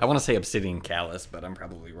 Yeah. I want to say Obsidian Callus, but I'm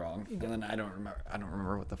probably wrong. And then I don't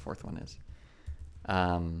remember what the fourth one is.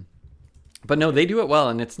 But no, they do it well,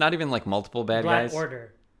 and it's not even like multiple bad guys. Black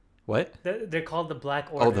Order. What? They're called the Black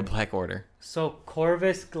Order. Oh, the Black Order. So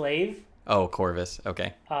Corvus Glaive. Oh, Corvus.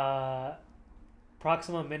 Okay.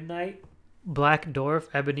 Proxima Midnight, Black Dwarf,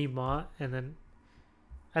 Ebony Maw, and then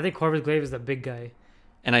I think Corvus Glaive is the big guy.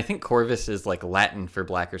 And I think Corvus is like Latin for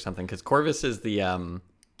black or something, because Corvus is the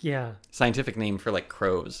scientific name for like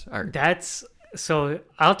crows. So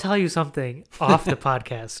I'll tell you something off the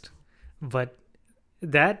podcast, but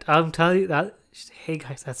that I'm telling you that, hey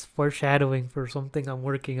guys, that's foreshadowing for something I'm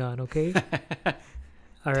working on. Okay.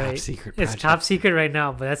 All right. Top secret project. It's top secret right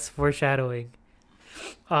now, but that's foreshadowing.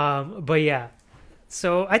 But yeah.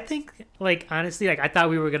 So I think honestly, I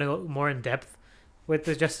thought we were gonna go more in depth with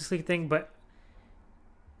the Justice League thing, but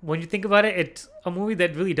when you think about it, it's a movie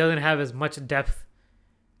that really doesn't have as much depth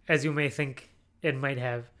as you may think it might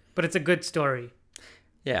have. But it's a good story.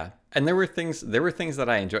 Yeah. And there were things that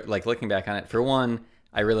I enjoyed, like looking back on it. For one,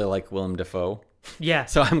 I really like Willem Dafoe. Yeah.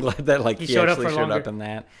 So I'm glad that he actually showed up in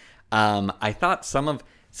that. I thought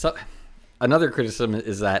another criticism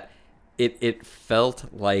is that it felt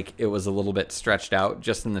like it was a little bit stretched out,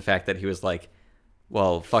 just in the fact that he was like,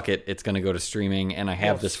 well, fuck it, it's going to go to streaming and I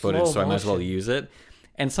have this footage, so I might as well use it.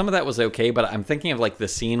 And some of that was okay, but I'm thinking of like the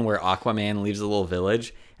scene where Aquaman leaves a little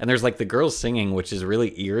village and there's like the girls singing, which is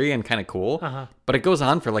really eerie and kind of cool. Uh-huh. But it goes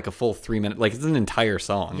on for like a full 3 minutes. Like it's an entire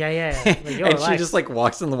song. Yeah. Like, and she just like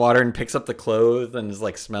walks in the water and picks up the clothes and is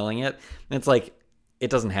like smelling it. And it's like,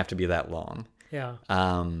 it doesn't have to be that long. Yeah.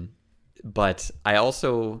 But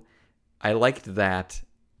I liked that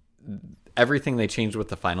everything they changed with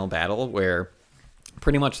the final battle, where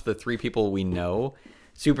pretty much the three people we know,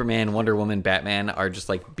 Superman, Wonder Woman, Batman, are just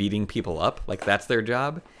like beating people up. Like that's their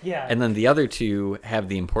job. Yeah. And then the other two have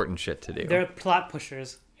the important shit to do. They're plot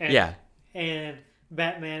pushers. And, And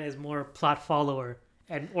Batman is more plot follower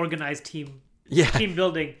and organized team. Yeah. Team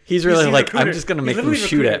building. He's really like, I'm just going to make them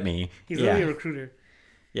shoot at me. He's really a recruiter.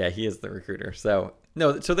 Yeah, he is the recruiter. So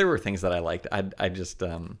no, so there were things that I liked. I just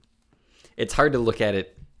it's hard to look at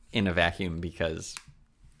it in a vacuum because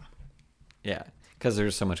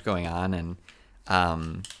there's so much going on, and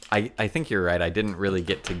I think you're right. I didn't really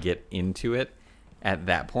get into it at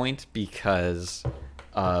that point because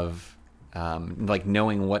of like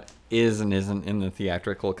knowing what is and isn't in the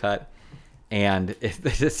theatrical cut, and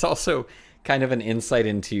it's also kind of an insight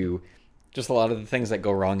into just a lot of the things that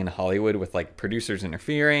go wrong in Hollywood with like producers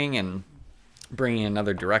interfering and bringing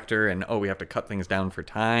another director, and we have to cut things down for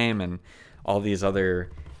time, and all these other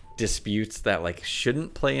disputes that like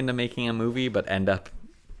shouldn't play into making a movie but end up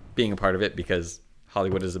being a part of it because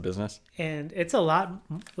Hollywood is a business. And it's a lot,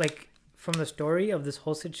 like, from the story of this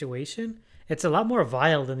whole situation, it's a lot more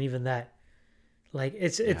vile than even that. Like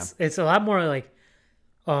it's a lot more like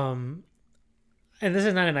and this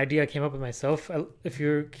is not an idea I came up with myself. If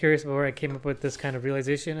you're curious about where I came up with this kind of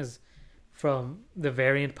realization, is from the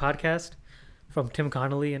Variant podcast from Tim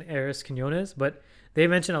Connolly and Eris Quinones. But they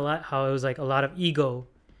mentioned a lot how it was like a lot of ego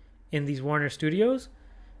in these Warner studios,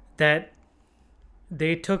 that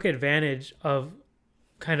they took advantage of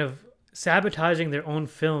kind of sabotaging their own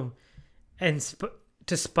film and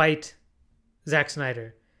to spite Zack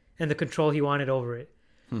Snyder and the control he wanted over it.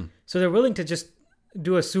 So they're willing to just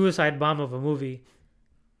do a suicide bomb of a movie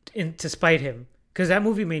to spite him, because that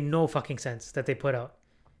movie made no fucking sense that they put out,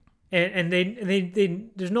 and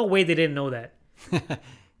they there's no way they didn't know that.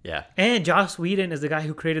 Yeah. And Joss Whedon is the guy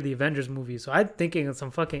who created the Avengers movie, so I'm thinking of some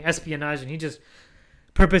fucking espionage, and he just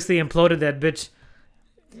purposely imploded that bitch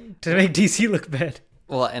to make DC look bad.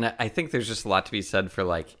 Well, and I think there's just a lot to be said for,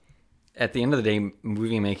 like, at the end of the day,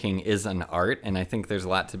 movie making is an art, and I think there's a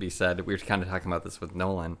lot to be said. We were kind of talking about this with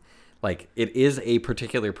Nolan. Like, it is a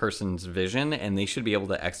particular person's vision, and they should be able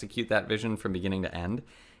to execute that vision from beginning to end.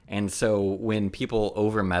 And so when people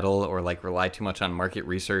over meddle or like rely too much on market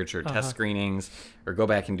research or test screenings or go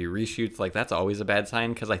back and do reshoots, like that's always a bad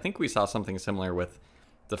sign, because I think we saw something similar with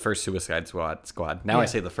the first Suicide Squad. Now I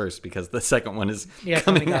say the first because the second one is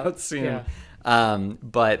coming out soon. Yeah.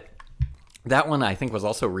 But that one I think was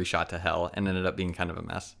also reshot to hell and ended up being kind of a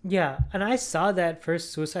mess. Yeah, and I saw that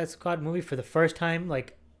first Suicide Squad movie for the first time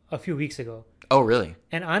like a few weeks ago. Oh, really?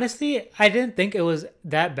 And honestly, I didn't think it was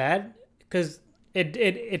that bad, because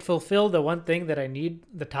it fulfilled the one thing that I need.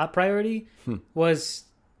 The top priority was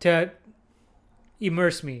to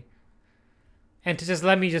immerse me and to just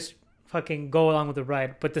let me just fucking go along with the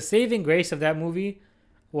ride. But the saving grace of that movie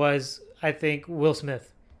was, I think, Will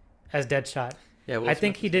Smith as Deadshot. Yeah, I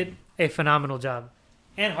think he did a phenomenal job.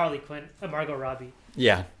 And Harley Quinn, Margot Robbie.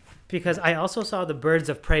 Yeah. Because I also saw the Birds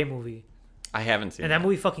of Prey movie. I haven't seen that. And that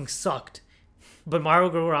movie fucking sucked. But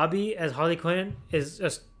Margot Robbie as Harley Quinn is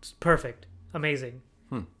just perfect. Amazing.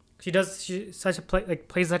 She plays such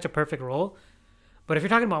a perfect role. But if you're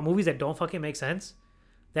talking about movies that don't fucking make sense,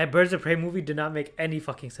 that Birds of Prey movie did not make any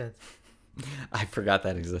fucking sense. I forgot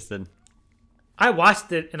that existed. I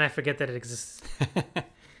watched it and I forget that it exists.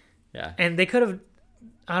 Yeah. And they could have,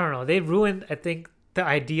 I don't know, they ruined, I think, the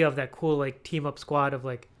idea of that cool like team up squad of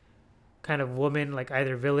like kind of women, like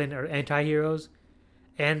either villain or anti-heroes.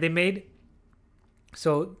 And they made,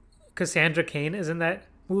 so Cassandra Cain is in that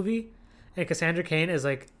movie, and Cassandra Cain is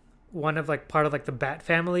like one of like part of like the Bat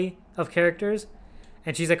family of characters,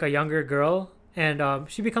 and she's like a younger girl, and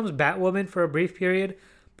she becomes Batwoman for a brief period,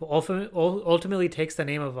 but ultimately takes the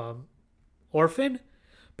name of Orphan.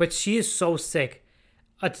 But she is so sick.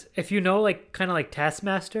 If you know, like kind of like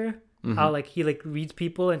Taskmaster, how like he like reads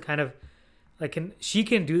people and kind of like she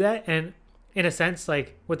can do that, and in a sense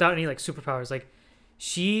like without any like superpowers. Like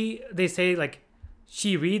they say like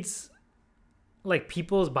she reads like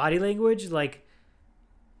people's body language, like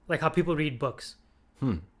how people read books.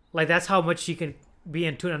 Like that's how much she can be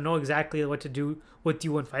in tune and know exactly what to do with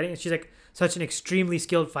you when fighting. And she's like such an extremely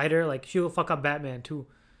skilled fighter. Like she will fuck up Batman too.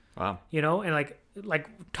 Wow. You know, and like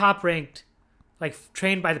top ranked, like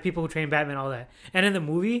trained by the people who train Batman, all that. And in the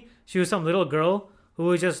movie, she was some little girl who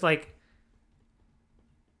was just like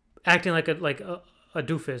acting like a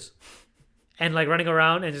doofus, and like running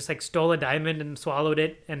around and just like stole a diamond and swallowed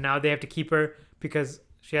it, and now they have to keep her because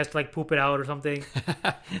she has to like poop it out or something.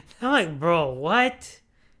 I'm like, bro, what?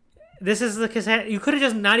 This is the Cassandra. You could have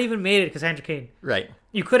just not even made it Cassandra Cain. Right.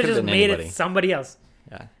 You could have just made it somebody else.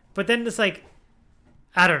 Yeah. But then it's like,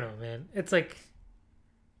 I don't know, man. It's like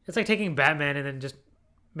taking Batman and then just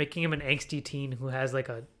making him an angsty teen who has like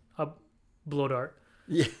a blow dart.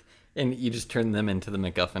 Yeah. And you just turn them into the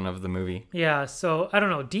MacGuffin of the movie. Yeah, so I don't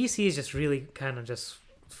know. DC is just really kind of just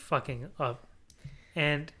fucking up.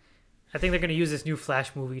 And I think they're going to use this new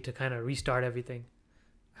Flash movie to kind of restart everything.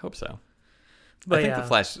 I hope so. But I think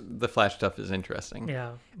the Flash stuff is interesting.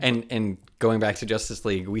 Yeah. And going back to Justice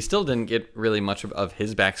League, we still didn't get really much of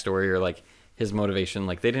his backstory or like his motivation.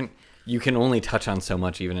 Like they didn't. You can only touch on so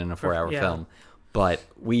much even in a 4-hour film. But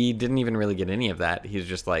we didn't even really get any of that. He's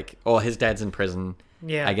just like, oh, his dad's in prison.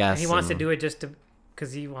 Yeah, I guess and he wants to do it just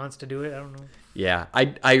because he wants to do it. I don't know. Yeah, I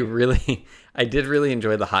did really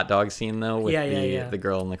enjoy the hot dog scene though with the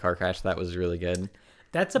girl in the car crash. That was really good.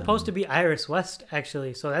 That's supposed to be Iris West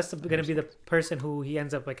actually. So that's going to be the person who he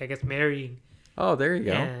ends up like I guess marrying. Oh, there you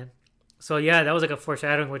go. And so yeah, that was like a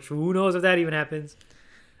foreshadowing. Which who knows if that even happens.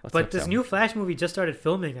 But this new Flash movie just started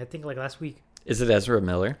filming. I think like last week. Is it Ezra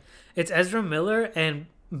Miller? It's Ezra Miller and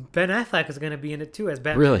Ben Affleck is going to be in it too as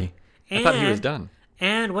Batman. Really? I thought he was done.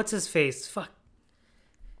 And what's his face? Fuck.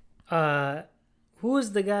 Who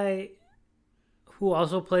is the guy who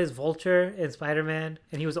also plays Vulture in Spider-Man?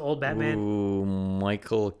 And he was the old Batman. Ooh,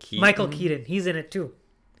 Michael Keaton. Michael Keaton. He's in it too.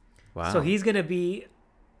 Wow. So he's going to be,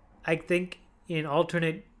 I think, in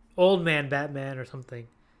alternate old man Batman or something.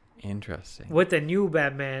 Interesting. With the new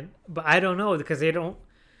Batman. But I don't know because they don't.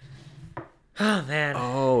 Oh, man.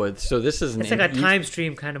 Oh, so this is... It's like a time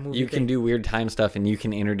stream kind of movie. You can do weird time stuff and you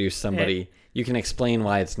can introduce somebody. You can explain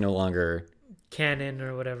why it's no longer... canon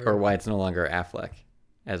or whatever. Or why it's no longer Affleck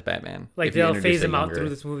as Batman. Like they'll phase him out through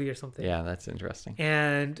this movie or something. Yeah, that's interesting.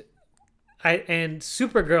 And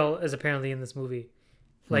Supergirl is apparently in this movie.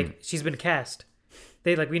 Like she's been cast.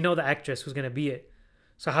 We know the actress who's going to be it.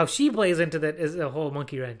 So how she plays into that is a whole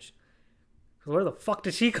monkey wrench. Where the fuck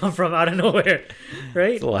did she come from out of nowhere?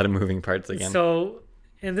 Right? It's a lot of moving parts again. So,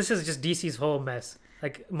 and this is just DC's whole mess.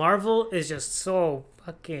 Like, Marvel is just so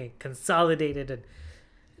fucking consolidated and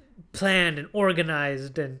planned and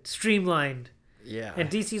organized and streamlined. Yeah.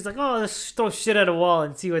 And DC's like, oh, let's throw shit at a wall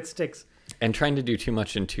and see what sticks. And trying to do too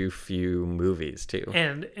much in too few movies, too.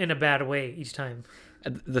 And in a bad way each time.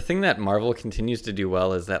 The thing that Marvel continues to do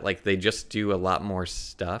well is that, like, they just do a lot more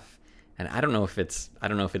stuff. And I don't know if it's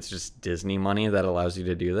just Disney money that allows you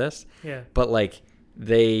to do this. Yeah. But like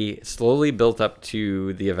they slowly built up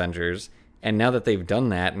to the Avengers, and now that they've done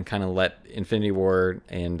that and kind of let Infinity War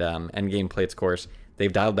and Endgame play its course,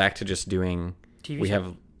 they've dialed back to just doing. We'd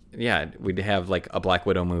have like a Black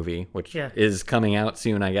Widow movie, which is coming out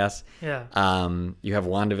soon, I guess. Yeah. You have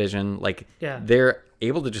WandaVision. Like they're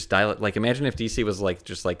able to just dial it. Like imagine if DC was like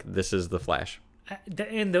just like this is the Flash.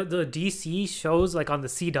 And the DC shows like on the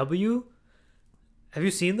CW, have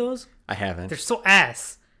you seen those? I haven't. They're so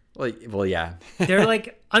ass. Well, yeah. They're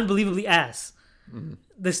like unbelievably ass. Mm-hmm.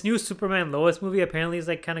 This new Superman Lois movie apparently is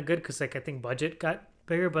like kind of good because like I think budget got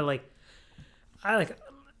bigger, but like I like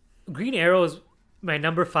Green Arrow is my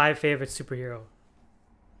number 5 favorite superhero.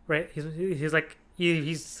 Right? He's like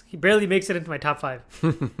he barely makes it into my top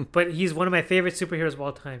 5, but he's one of my favorite superheroes of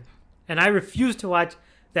all time, and I refuse to watch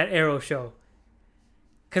that Arrow show.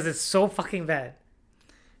 Because it's so fucking bad.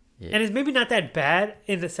 Yeah. And it's maybe not that bad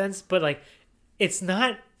in the sense, but like, it's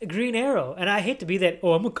not Green Arrow. And I hate to be that,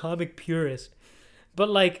 I'm a comic purist. But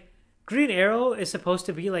like, Green Arrow is supposed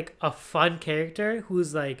to be like a fun character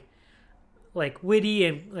who's like witty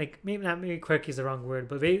and like, maybe quirky is the wrong word,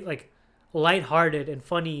 but maybe like lighthearted and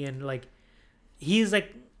funny. And like, he's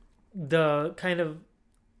like the kind of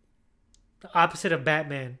the opposite of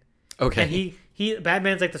Batman. Okay. And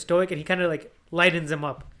Batman's like the stoic and he kind of like lightens him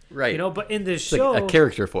up. Right. You know, but in this it's show... like a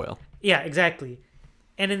character foil. Yeah, exactly.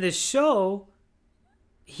 And in this show,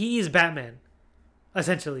 he is Batman,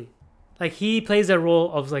 essentially. Like, he plays a role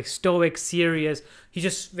of, like, stoic, serious. He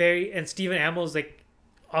just and Stephen Amell's, like,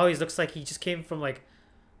 always looks like he just came from, like,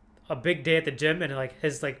 a big day at the gym and, like,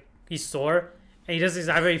 he's sore. And he's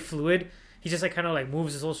not very fluid. He just, like, kind of, like,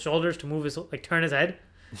 moves his whole shoulders to move his, like, turn his head.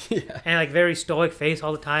 Yeah. And, like, very stoic face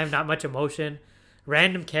all the time, not much emotion.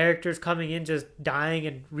 Random characters coming in, just dying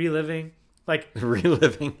and reliving. Like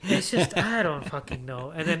reliving. It's just I don't fucking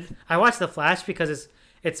know. And then I watch The Flash because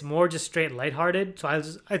it's more just straight lighthearted. So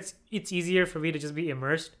it's easier for me to just be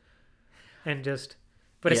immersed and just,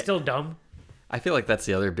 but it's still dumb. I feel like that's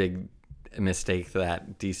the other big mistake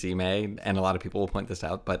that DC made, and a lot of people will point this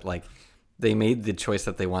out. But like they made the choice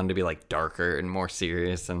that they wanted to be like darker and more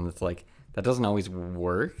serious, and it's like that doesn't always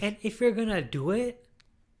work. And if you're gonna do it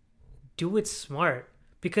smart,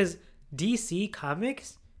 because DC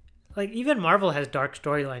Comics, like even Marvel has dark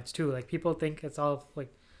storylines too. Like people think it's all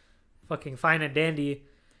like fucking fine and dandy,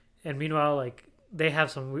 and meanwhile like they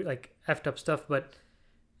have some like effed up stuff. But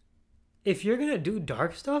if you're gonna do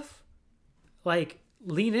dark stuff, like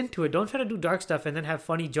lean into it. Don't try to do dark stuff and then have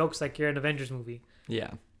funny jokes like you're an Avengers movie.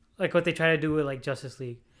 Yeah, like what they try to do with like Justice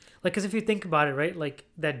League. Like, because if you think about it, right, like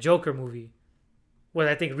that Joker movie was,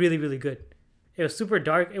 I think, really, really good. It was super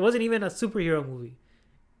dark. It wasn't even a superhero movie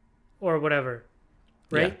or whatever.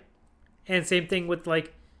 right? Yeah. And same thing with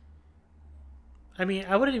like, I mean,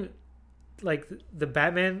 I wouldn't even like the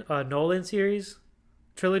Batman Nolan series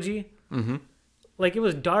trilogy. Mm-hmm. Like, it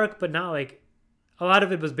was dark, but not like, a lot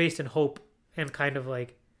of it was based in hope and kind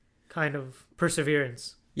of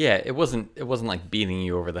perseverance. Yeah, it wasn't like beating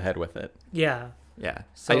you over the head with it. Yeah. Yeah.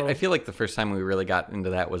 So I feel like the first time we really got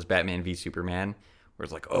into that was Batman v Superman, where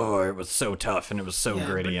it's like, oh, it was so tough and it was so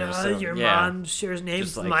gritty. But and your mom shares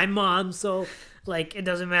names with my mom, so like it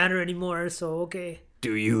doesn't matter anymore. So okay.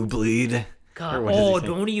 Do you bleed? God,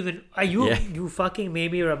 don't even. You fucking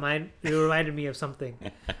made me you reminded me of something.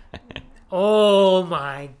 Oh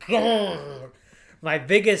my God. My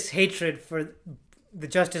biggest hatred for the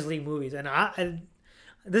Justice League movies. And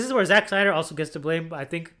this is where Zack Snyder also gets to blame, I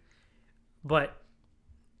think. But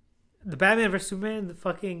the Batman vs. Superman, the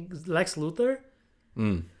fucking Lex Luthor,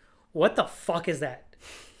 what the fuck is that?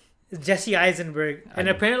 It's Jesse Eisenberg. And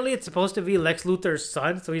apparently it's supposed to be Lex Luthor's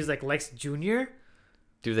son, so he's like Lex Jr.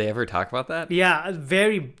 Do they ever talk about that? Yeah,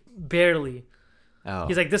 very barely. Oh.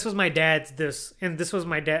 He's like, this was my dad's and this was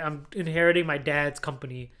my dad. I'm inheriting my dad's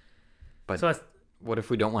company. But so what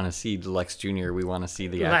if we don't want to see Lex Jr.? We want to see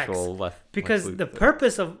the actual Lex. Because Lex the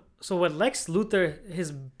purpose of... So what Lex Luthor,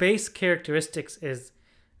 his base characteristics is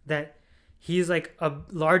that he's like a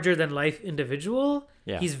larger-than-life individual.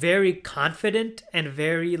 Yeah. He's very confident and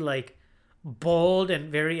very like bold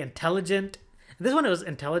and very intelligent. This one was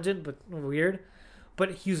intelligent but weird.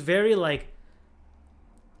 But he was very like...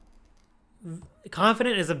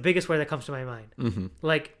 Confident is the biggest word that comes to my mind. Mm-hmm.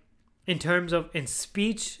 Like, in terms of in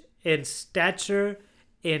speech, in stature,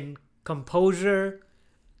 in composure,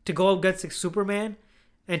 to go against like, Superman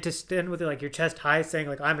and to stand with like your chest high saying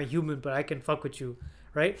like, I'm a human but I can fuck with you,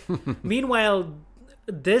 right? Meanwhile,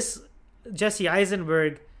 this Jesse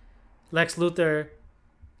Eisenberg, Lex Luthor,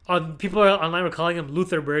 people online were calling him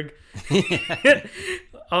Lutherberg.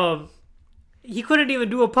 He couldn't even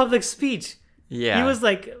do a public speech. Yeah. He was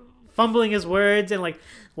like fumbling his words and like,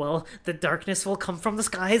 well, the darkness will come from the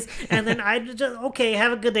skies, and then I just okay,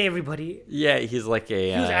 have a good day, everybody. Yeah, he's like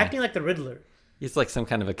he was acting like the Riddler. He's like some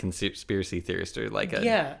kind of a conspiracy theorist or like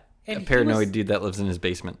a paranoid dude that lives in his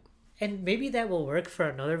basement. And maybe that will work for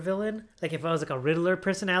another villain. Like if I was like a Riddler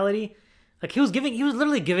personality, like he was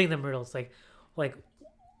literally giving them riddles, like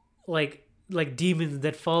demons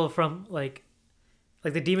that fall from like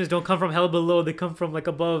the demons don't come from hell below, they come from like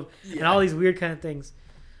above, and all these weird kind of things.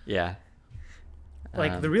 Yeah.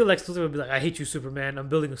 Like the real Lex Luthor would be like, I hate you, Superman. I'm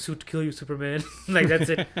building a suit to kill you, Superman. Like that's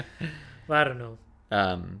it. Well, I don't know.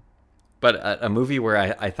 But a movie where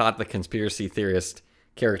I thought the conspiracy theorist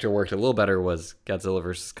character worked a little better was Godzilla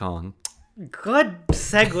vs. Kong. Good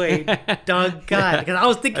segue, dog. God, because I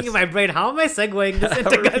was thinking in my brain, how am I segueing this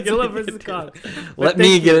into Godzilla vs. Kong? Let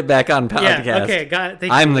me get it back on podcast. Yeah, okay, God,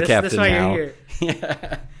 thank I'm you. the captain now. That's why you're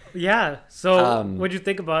here. Yeah. So, what'd you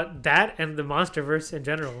think about that and the MonsterVerse in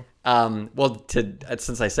general? Well,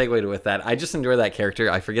 since I segued with that, I just enjoy that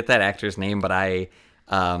character. I forget that actor's name, but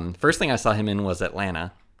first thing I saw him in was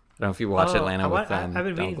Atlanta. I don't know if you watched Atlanta with I've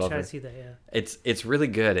been meaning to try to see that. Yeah. It's really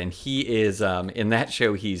good, and he is in that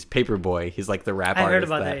show. He's Paperboy. He's like the rap artist. I heard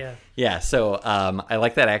about that. Yeah. Yeah. So I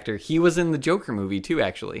like that actor. He was in the Joker movie too,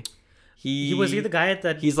 actually. He was the guy at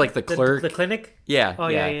the. He's like the clerk. The clinic. Yeah. Oh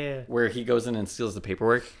yeah. Where he goes in and steals the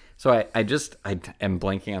paperwork. So I am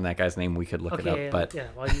blanking on that guy's name. We could look it up, but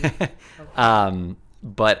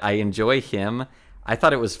but I enjoy him. I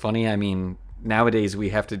thought it was funny. I mean, nowadays we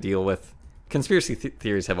have to deal with conspiracy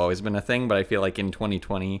theories have always been a thing, but I feel like in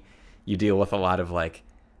 2020 you deal with a lot of like,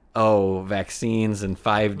 vaccines and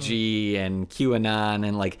 5G and QAnon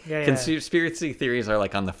and like conspiracy theories are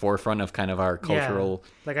like on the forefront of kind of our cultural.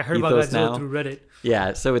 Like I heard about Godzilla through Reddit.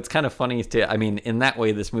 Yeah, so it's kind of funny in that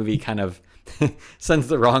way, this movie kind of sends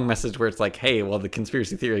the wrong message where it's like, hey, well, the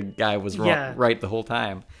conspiracy theory guy was wrong, right the whole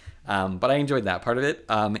time. But I enjoyed that part of it.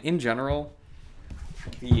 In general,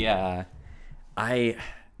 I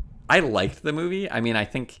liked the movie. I mean, I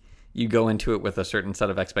think you go into it with a certain set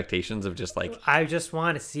of expectations of just like... I just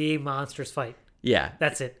want to see monsters fight. Yeah.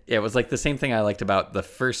 That's it. Yeah, it was like the same thing I liked about the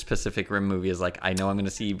first Pacific Rim movie is like, I know I'm going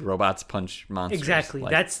to see robots punch monsters. Exactly.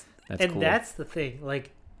 Like, that's cool. That's the thing.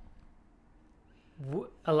 Like,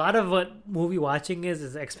 a lot of what movie watching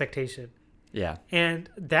is expectation. Yeah. And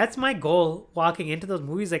that's my goal walking into those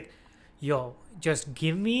movies. Like, yo, just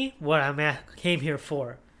give me what came here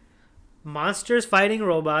for. Monsters fighting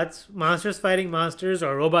robots, monsters fighting monsters,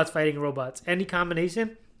 or robots fighting robots. Any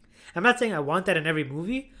combination. I'm not saying I want that in every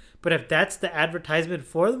movie, but if that's the advertisement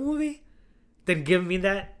for the movie, then give me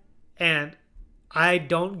that. And I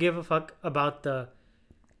don't give a fuck about the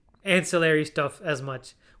ancillary stuff as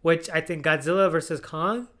much, which I think Godzilla vs.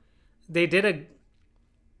 Kong, they did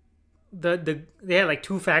they had like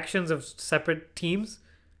two factions of separate teams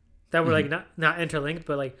that were like not interlinked,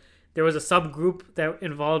 but like there was a subgroup that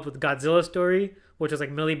involved with Godzilla story, which was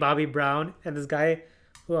like Millie Bobby Brown and this guy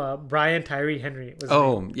Brian Tyree Henry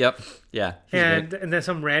was yep. Yeah. And then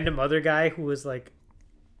some random other guy who was like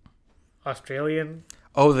Australian.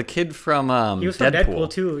 Oh, the kid from he was from Deadpool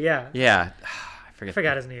too, yeah. Yeah. I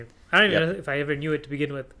forgot his name. I don't even know if I ever knew it to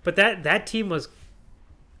begin with. But that team was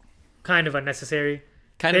kind of unnecessary.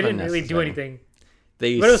 They didn't really do anything. But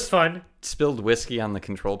it was fun. Spilled whiskey on the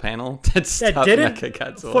control panel that stopped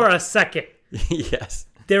Mechagodzilla. For a second. Yes.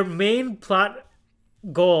 Their main plot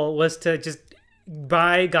goal was to just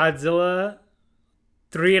buy Godzilla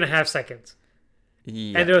 3.5 seconds.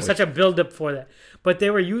 Yeah, and there was such a build-up for that. But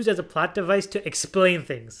they were used as a plot device to explain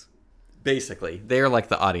things. Basically. They're like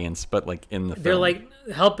the audience, but like in the film. They're like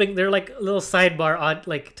helping, they're like a little sidebar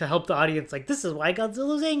like to help the audience. Like, this is why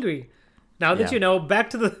Godzilla's angry. Now that you know,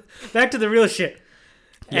 back to the real shit.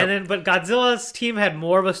 Yep. And then, but Godzilla's team had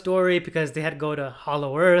more of a story because they had to go to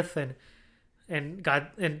Hollow Earth, and King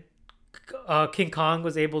Kong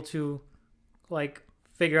was able to like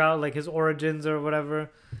figure out like his origins or whatever.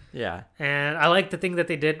 Yeah. And I like the thing that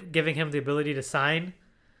they did, giving him the ability to sign.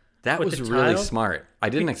 That was really smart. I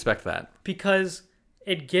didn't expect that. Because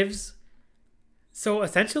it gives... So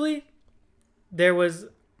essentially, there was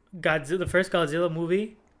Godzilla, the first Godzilla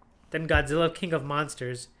movie, then Godzilla King of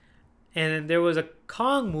Monsters, and then there was a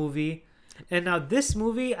Kong movie, and now this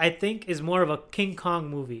movie, I think, is more of a King Kong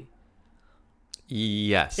movie.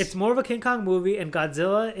 Yes. It's more of a King Kong movie, and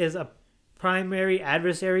Godzilla is a primary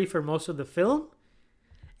adversary for most of the film.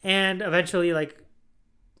 And eventually, like,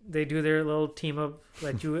 they do their little team up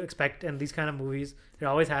that you expect in these kind of movies. It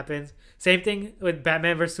always happens. Same thing with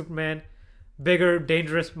Batman vs. Superman. Bigger,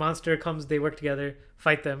 dangerous monster comes, they work together,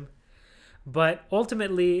 fight them. But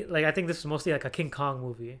ultimately, like, I think this is mostly like a King Kong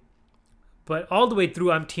movie. But all the way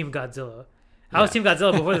through, I'm Team Godzilla. I was Team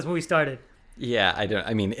Godzilla before this movie started. Yeah,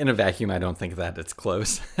 I mean, in a vacuum, I don't think that it's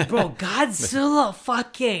close. Bro, Godzilla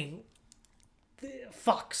fucking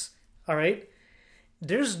fucks. All right?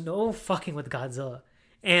 There's no fucking with Godzilla.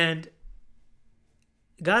 And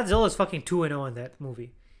Godzilla is fucking 2-0 in that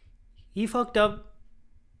movie. He fucked up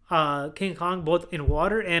King Kong both in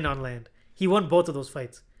water and on land. He won both of those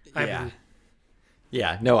fights, I believe.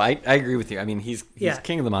 Yeah, no, I agree with you. I mean, he's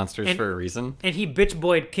king of the monsters for a reason. And he bitch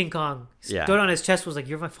boyed King Kong. Stood on his chest, was like,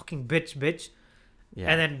 "You're my fucking bitch." Yeah.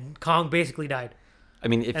 And then Kong basically died. I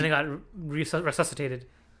mean, they got resuscitated.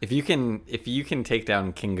 If you can take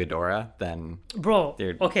down King Ghidorah, then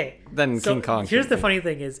then King Kong. Here's the funny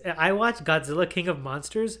thing is, I watched Godzilla King of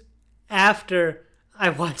Monsters after I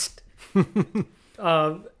watched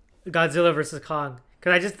Godzilla versus Kong,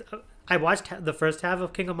 because I watched the first half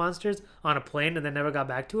of King of Monsters on a plane and then never got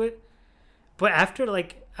back to it. But after,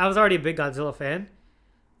 like, I was already a big Godzilla fan,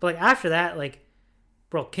 but like after that, like,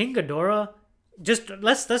 bro, King Ghidorah. Just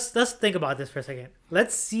let's think about this for a second.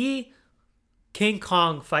 Let's see King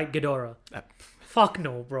Kong fight Ghidorah. Fuck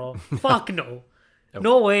no, bro. Fuck no. Nope.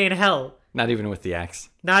 No way in hell. Not even with the axe.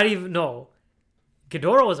 No.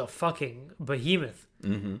 Ghidorah was a fucking behemoth.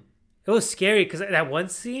 Mm-hmm. It was scary because that one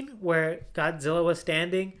scene where Godzilla was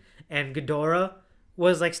standing and Ghidorah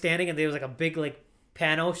was like standing, and there was like a big like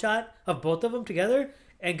pano shot of both of them together,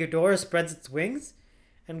 and Ghidorah spreads its wings,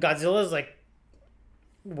 and Godzilla's like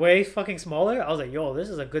way fucking smaller. I was like, yo, this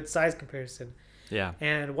is a good size comparison. Yeah.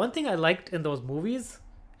 And one thing I liked in those movies,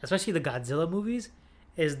 especially the Godzilla movies,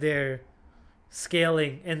 is their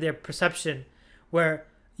scaling and their perception, where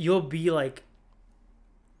you'll be like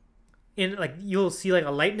you'll see like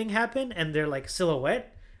a lightning happen and they're like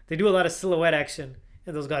silhouette. They do a lot of silhouette action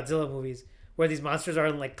in those Godzilla movies, where these monsters are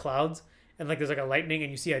in like clouds and like there's like a lightning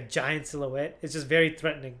and you see a giant silhouette. It's just very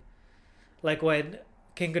threatening. Like when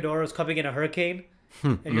King Ghidorah is coming in a hurricane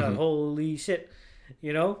and you're like, holy shit,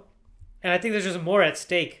 you know? And I think there's just more at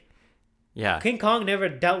stake. Yeah. King Kong never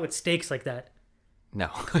dealt with stakes like that. No.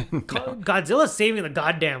 Godzilla's saving the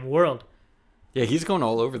goddamn world. Yeah, he's going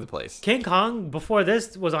all over the place. King Kong, before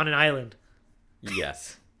this, was on an island.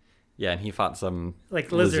 Yes. Yeah, and he fought some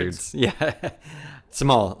like lizards. Yeah.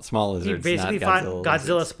 small lizards. He basically fought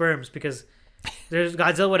Godzilla sperms because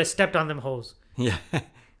Godzilla would have stepped on them hoes. Yeah.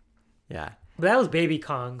 Yeah. But that was baby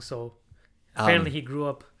Kong, so apparently he grew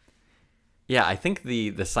up. Yeah, I think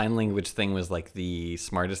the sign language thing was like the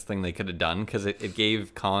smartest thing they could have done, because it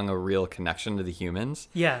gave Kong a real connection to the humans.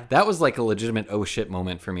 Yeah. That was like a legitimate oh shit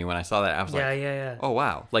moment for me when I saw that. I was yeah. Oh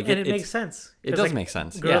wow. Like it makes sense. It does make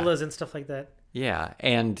sense. Gorillas and stuff like that. Yeah,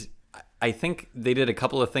 and I think they did a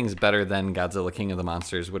couple of things better than Godzilla King of the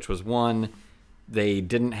Monsters, which was, one, they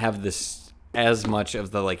didn't have this as much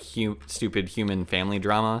of the like stupid human family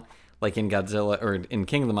drama. like in Godzilla or in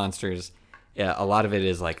King of the Monsters, yeah, a lot of it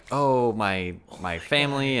is like, oh, my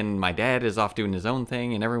family and my dad is off doing his own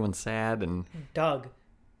thing and everyone's sad. And Doug,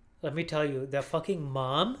 let me tell you, that fucking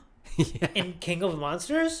mom in King of the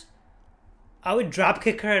Monsters, I would drop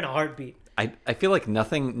kick her in a heartbeat. I feel like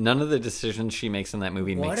none of the decisions she makes in that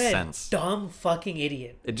movie makes sense. Dumb fucking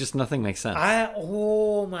idiot. Nothing makes sense.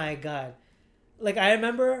 Oh my god. Like, I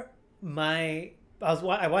remember I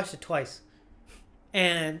watched it twice.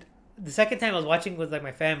 And the second time I was watching with like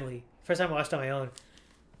my family. First time I watched on my own.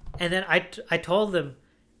 And then I told them,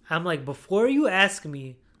 I'm like, before you ask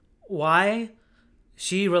me why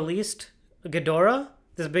she released Ghidorah,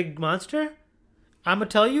 this big monster, I'm going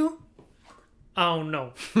to tell you, oh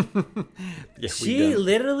no. She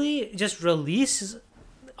literally just releases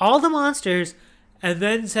all the monsters and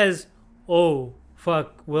then says, oh,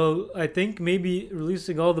 fuck, well, I think maybe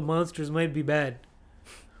releasing all the monsters might be bad.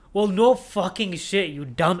 Well, no fucking shit, you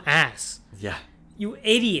dumb ass. Yeah. You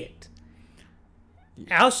idiot.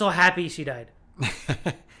 I was so happy she died.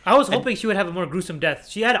 I was hoping she would have a more gruesome death.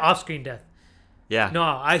 She had an off-screen death. Yeah.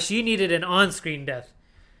 No, she needed an on-screen death.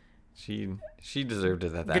 She deserved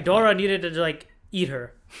it at that Ghidorah point. needed to, like, eat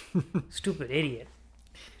her. Stupid idiot.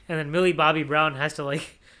 And then Millie Bobby Brown has to,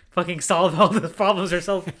 like, fucking solve all the problems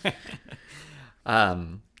herself.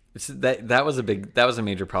 So that was a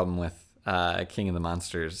major problem with King of the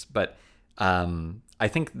Monsters, but I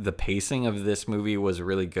think the pacing of this movie was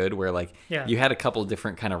really good, where like you had a couple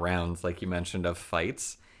different kind of rounds, like you mentioned, of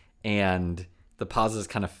fights, and the pauses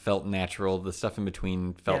kind of felt natural. The stuff in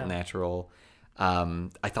between felt natural.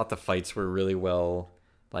 I thought the fights were really well,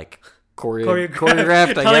 like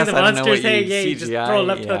choreographed. I guess I don't know what CGI. Just throw a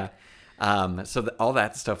left hook. So all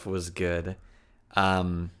that stuff was good.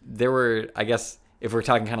 There were, I guess, if we're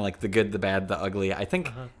talking kind of like the good, the bad, the ugly, I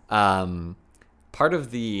think part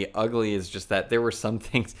of the ugly is just that there were some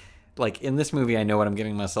things, like in this movie, I know what I'm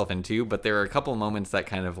getting myself into, but there were a couple moments that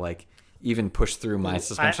kind of like even pushed through my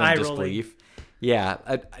suspension of disbelief. Yeah.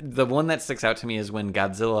 The one that sticks out to me is when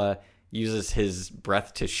Godzilla uses his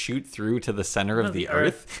breath to shoot through to the center of the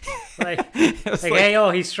earth. like, hey, oh,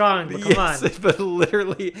 he's strong, but come on. But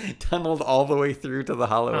literally tunneled all the way through to the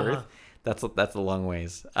hollow earth. That's a long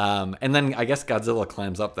ways. And then I guess Godzilla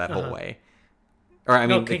climbs up that whole way. Or I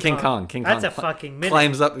mean, King Kong. That's a fucking minute.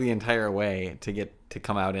 Climbs up the entire way to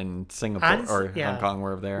come out in Singapore or Hong Kong,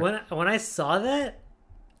 wherever there. When I saw that,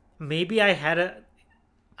 maybe I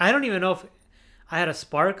don't even know if I had a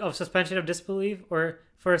spark of suspension of disbelief or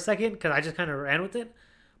for a second, because I just kind of ran with it.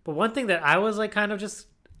 But one thing that I was like kind of just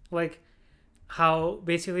like how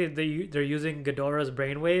basically they're using Ghidorah's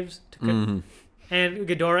brainwaves to and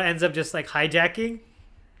Ghidorah ends up just like hijacking.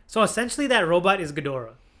 So essentially that robot is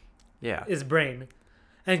Ghidorah. Yeah. His brain.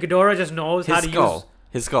 And Ghidorah just knows how to use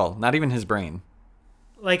his skull, not even his brain.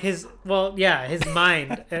 Like his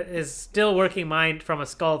mind is still working mind from a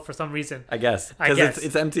skull for some reason. I guess. Because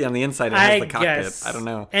it's empty on the inside. It has the cockpit. I don't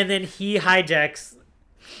know. And then he hijacks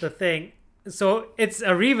the thing. So it's a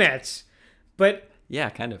rematch. But yeah,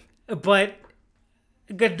 kind of. But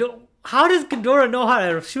how does Ghidorah know how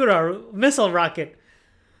to shoot a missile rocket?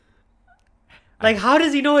 Like, how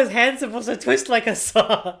does he know his hand's supposed to twist like a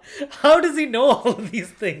saw? How does he know all of these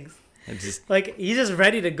things? Like, he's just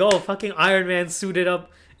ready to go. Fucking Iron Man suited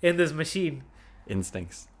up in this machine.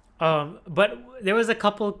 Instincts. But there was a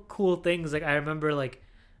couple cool things. Like, I remember, like,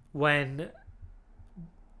 when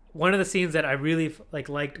one of the scenes that I really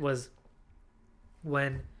liked was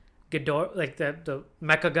when Ghidorah, like the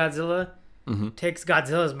Mecha Godzilla, takes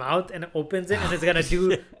Godzilla's mouth and opens it and is gonna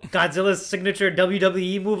do Godzilla's signature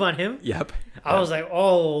WWE move on him. Yep. I was like,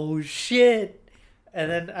 oh shit!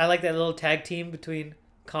 And then I like that little tag team between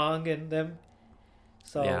Kong and them.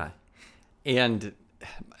 So yeah. And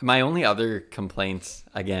my only other complaints,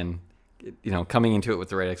 again, coming into it with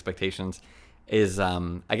the right expectations, is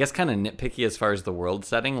I guess kind of nitpicky as far as the world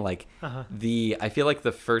setting. Like I feel like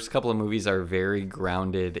the first couple of movies are very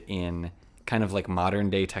grounded in kind of like modern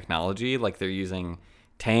day technology. Like they're using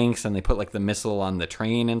tanks and they put like the missile on the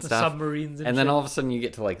train and stuff, submarines, and then all of a sudden you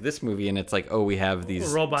get to like this movie and it's like, oh, we have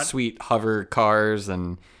these sweet hover cars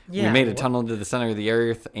and we made a tunnel to the center of the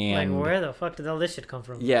earth, and like, where the fuck did all this shit come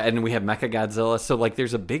from? Yeah, and we have Mecha Godzilla. So like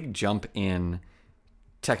there's a big jump in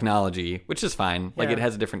technology, which is fine. Like it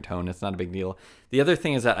has a different tone. It's not a big deal. The other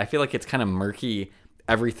thing is that I feel like it's kind of murky,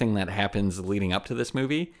 everything that happens leading up to this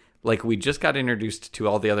movie. Like we just got introduced to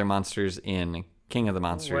all the other monsters in King of the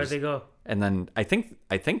Monsters. Where'd they go? And then I think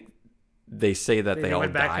they say that they all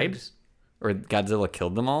died. Or Godzilla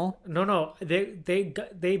killed them all? No.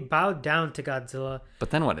 They bowed down to Godzilla. But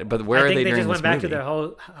then what? But where are they during this movie? They just went back to their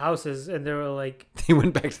houses, and they were like... They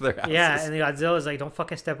went back to their houses? Yeah, and Godzilla's like, don't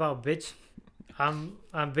fucking step out, bitch. I'm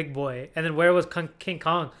big boy. And then where was King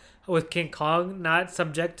Kong? Was King Kong not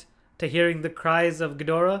subject to hearing the cries of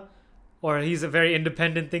Ghidorah? Or he's a very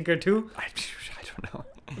independent thinker too? I don't know.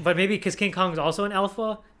 But maybe because King Kong's also an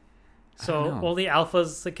alpha. So only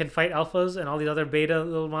alphas can fight alphas, and all these other beta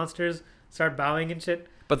little monsters start bowing and shit.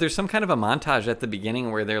 But there's some kind of a montage at the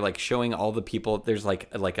beginning where they're like showing all the people. There's like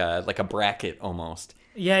a bracket almost.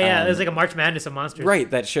 Yeah. There's like a March Madness of monsters. Right,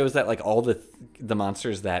 that shows that like all the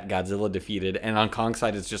monsters that Godzilla defeated, and on Kong's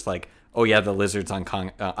side it's just like, oh yeah, the lizards on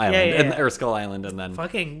Kong Island or Skull Island, and then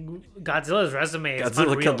fucking Godzilla's resume.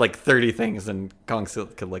 Godzilla killed like 30 things, and Kong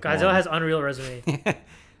killed like Godzilla one. has unreal resume.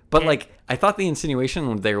 But like, I thought the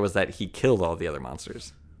insinuation there was that he killed all the other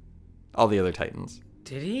monsters, all the other Titans.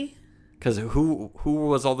 Did he? Because who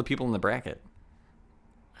was all the people in the bracket?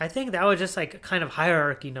 I think that was just like kind of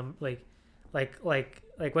hierarchy, like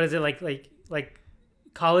what is it like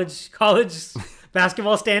college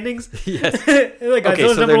basketball standings? Yes. Like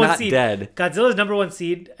okay, so they're not seed. Dead. Godzilla's number one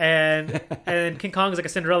seed, and King Kong is like a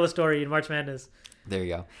Cinderella story in March Madness. There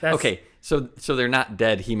you go. Okay, so they're not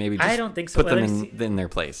dead. He maybe just I don't think so. Put them in their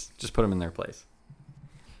place. Just put them in their place.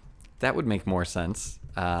 That would make more sense.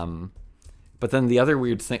 But then the other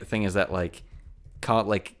weird thing is that like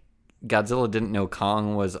Godzilla didn't know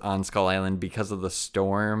Kong was on Skull Island because of the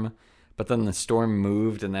storm, but then the storm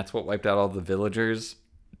moved, and that's what wiped out all the villagers,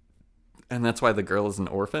 and that's why the girl is an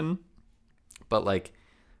orphan. But like,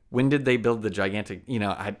 when did they build the gigantic?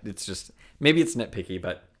 It's just maybe it's nitpicky,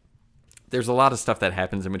 but there's a lot of stuff that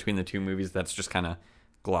happens in between the two movies that's just kind of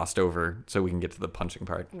glossed over, so we can get to the punching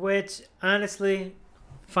part. Which honestly,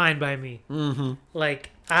 fine by me. Mm-hmm.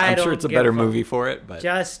 Like I'm sure it's a better movie for it, but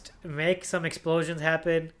just make some explosions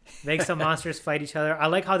happen, make some monsters fight each other. I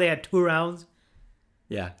like how they had 2 rounds.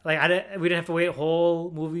 Yeah, like we didn't have to wait a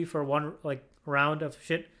whole movie for one like round of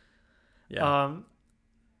shit. Yeah.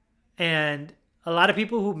 And a lot of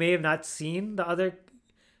people who may have not seen the other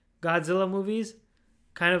Godzilla movies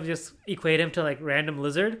kind of just equate him to like random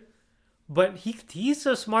lizard, but he's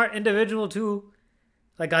a smart individual too.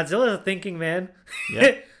 Like Godzilla's a thinking man.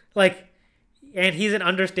 Yeah. And he's an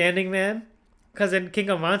understanding man. Because in King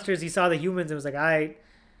of Monsters, he saw the humans and was like, "All right,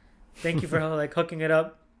 thank you for like hooking it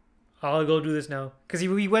up. I'll go do this now." Because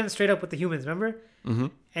he went straight up with the humans, remember? Mm-hmm.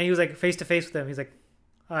 And he was like face to face with them. He's like,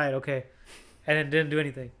 "All right, okay," and then didn't do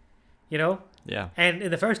anything. Yeah. And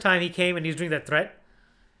in the first time he came and he was doing that threat,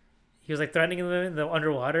 he was like threatening them in the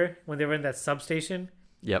underwater when they were in that substation.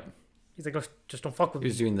 Yep. He's like, "Oh, just don't fuck with me."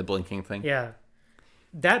 He was doing the blinking thing. Yeah.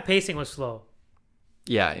 That pacing was slow.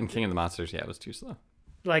 Yeah, in King of the Monsters, it was too slow.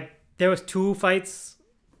 Like, there was 2 fights,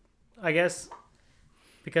 I guess,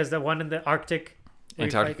 because the one in the Arctic.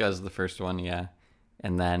 Antarctica is the first one, yeah.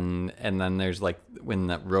 And then there's like when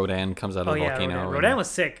the Rodan comes out of the volcano. Rodan was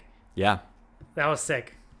sick. Yeah. That was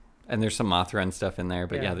sick. And there's some Mothra and stuff in there,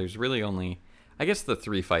 but yeah, there's really only, I guess, the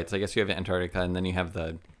 3 fights. I guess you have Antarctica, and then you have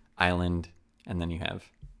the island, and then you have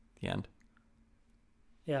the end.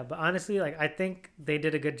 Yeah, but honestly, like I think they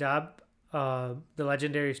did a good job, the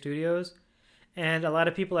Legendary Studios, and a lot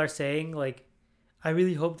of people are saying like, I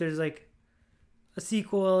really hope there's like a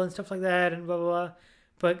sequel and stuff like that, and blah blah blah.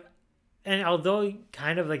 But although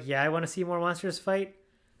kind of like I want to see more monsters fight,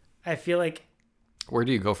 I feel like where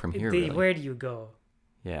do you go from here? Really? Where do you go?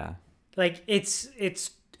 Yeah, like it's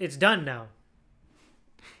done now.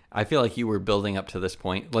 I feel like you were building up to this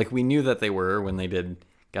point. Like we knew that they were when they did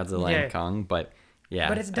Godzilla and Kong, but. Yeah,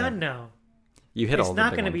 but it's done now. You hit all the big ones.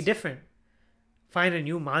 It's not going to be different. Find a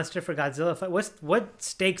new monster for Godzilla. What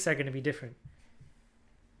stakes are going to be different?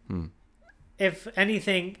 If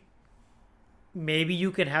anything, maybe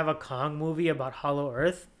you can have a Kong movie about Hollow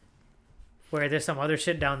Earth, where there's some other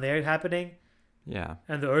shit down there happening. Yeah.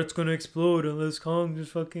 And the Earth's going to explode unless Kong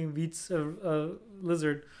just fucking beats a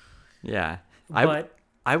lizard. Yeah. But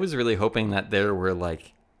I was really hoping that there were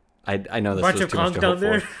like. I know this was too much to hope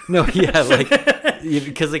there? For. No, yeah, like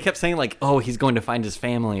because they kept saying like, "Oh, he's going to find his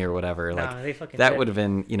family" or whatever. Like they fucking that would have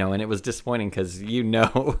been, and it was disappointing because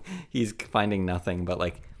he's finding nothing. But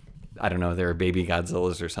like, I don't know, there are baby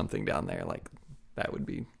Godzillas or something down there. Like that'd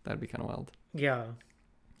be kind of wild. Yeah,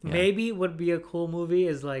 maybe would be a cool movie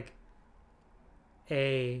is like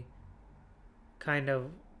a kind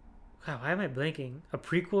of why am I blanking? A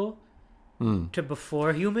prequel to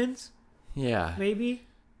Before Humans. Yeah, maybe.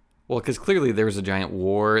 Well, because clearly there was a giant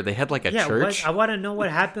war. They had like a church. I want to know what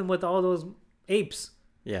happened with all those apes.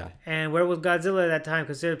 Yeah. And where was Godzilla at that time?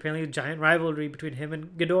 Because there's apparently a giant rivalry between him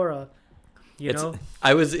and Ghidorah. you know?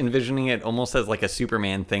 I was envisioning it almost as like a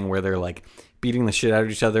Superman thing where they're like beating the shit out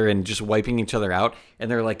of each other and just wiping each other out.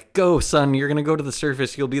 And they're like, go, son, you're going to go to the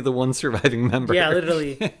surface. You'll be the one surviving member. Yeah,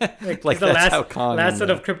 literally. Like the that's how Kong. Last son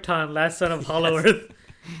of Krypton, last son of Hollow Earth.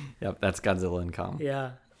 Yep, that's Godzilla and Kong.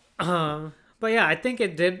 Yeah. But yeah, I think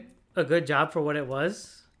it did a good job for what it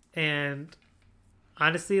was. And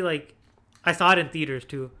honestly, like, I saw it in theaters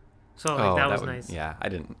too. So like, that was nice. Yeah, I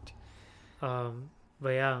didn't. But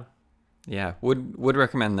yeah. Yeah, would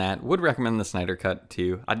recommend that. Would recommend the Snyder Cut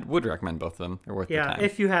too. I would recommend both of them. They're worth the time. Yeah,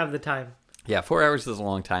 if you have the time. Yeah, 4 hours is a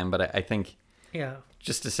long time, but I think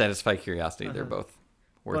just to satisfy curiosity, they're both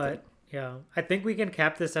worth it. Yeah, I think we can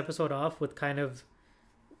cap this episode off with kind of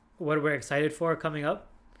what we're excited for coming up.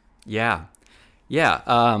 Yeah.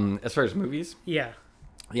 As far as movies,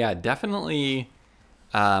 definitely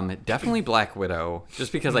Black Widow.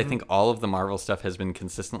 Just because I think all of the Marvel stuff has been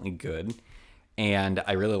consistently good, and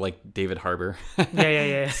I really like David Harbour.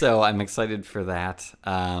 Yeah. So I'm excited for that.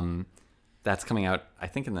 That's coming out, I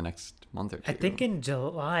think, in the next month or two. I think in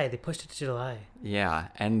July. They pushed it to July. Yeah,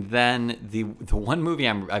 and then the one movie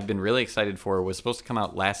I've been really excited for was supposed to come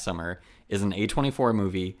out last summer. Is an A24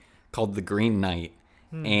 movie called The Green Knight,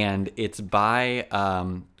 and it's by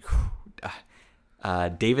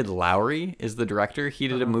David Lowery is the director. He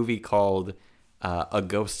did a movie called A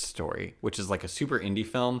Ghost Story, which is like a super indie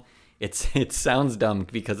film. It sounds dumb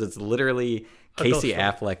because it's literally Casey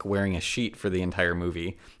Affleck wearing a sheet for the entire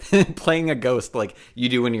movie, playing a ghost like you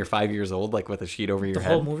do when you're 5 years old, like with a sheet over your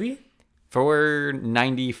head. The whole movie? For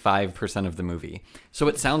 95% of the movie. So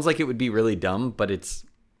it sounds like it would be really dumb, but it's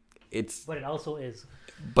But it also is.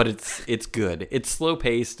 But it's good. It's slow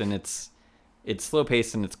paced and it's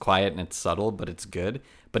quiet and it's subtle, but it's good.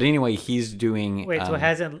 But anyway, he's doing. Wait, so it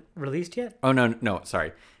hasn't released yet? Oh no,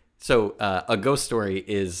 sorry. So A Ghost Story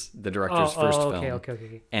is the director's first film.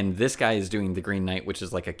 Okay. And this guy is doing The Green Knight, which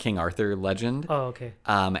is like a King Arthur legend. Oh, okay.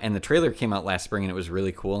 And the trailer came out last spring and it was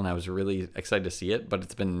really cool and I was really excited to see it, but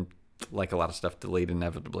it's been like a lot of stuff delayed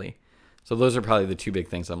inevitably. So those are probably the two big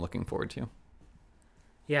things I'm looking forward to.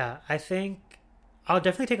 Yeah, I think I'll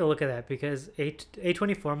definitely take a look at that because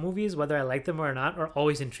A24 movies, whether I like them or not, are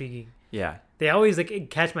always intriguing. Yeah. They always like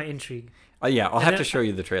catch my intrigue. Yeah, I'll have to show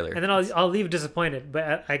you the trailer. And then I'll leave disappointed,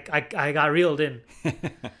 but I got reeled in.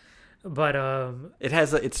 But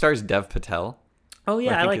it stars Dev Patel. Oh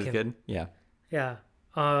yeah, I like him. Good. Yeah. Yeah.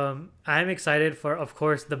 I'm excited for, of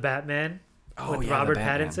course, the Batman with Robert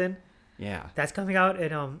Pattinson. Yeah. That's coming out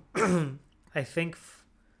in I think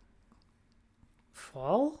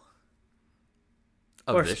fall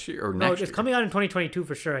of this year or next year? No, it's coming out in 2022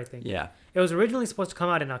 for sure, I think. Yeah. It was originally supposed to come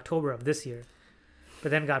out in October of this year,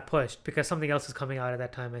 but then got pushed because something else is coming out at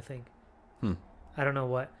that time, I think. I don't know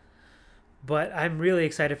what. But I'm really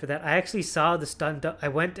excited for that. I actually saw I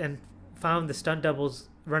went and found the stunt doubles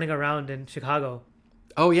running around in Chicago.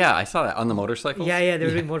 Oh, yeah. I saw that on the motorcycles. Yeah. They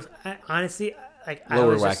were doing honestly, I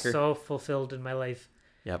was just so fulfilled in my life.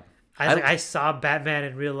 Yep. I saw Batman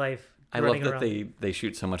in real life. I love that they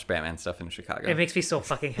shoot so much Batman stuff in Chicago. It makes me so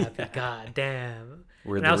fucking happy. God damn.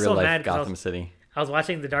 We're the real life Gotham City. I was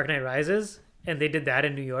watching The Dark Knight Rises, and they did that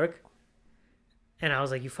in New York. And I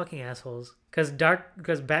was like, you fucking assholes. Because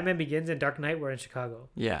Batman Begins and Dark Knight were in Chicago.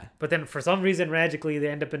 Yeah. But then for some reason, magically, they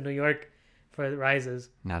end up in New York for Rises.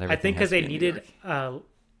 Not I think because they needed an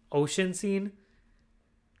ocean scene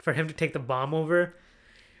for him to take the bomb over.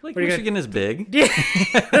 Like Michigan is big. Yeah,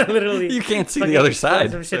 literally. You can't see the other side.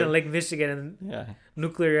 Some shit in Lake Michigan and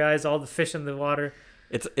nuclearize all the fish in the water.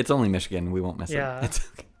 It's only Michigan. We won't miss it. Yeah.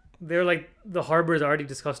 They're like, the harbor is already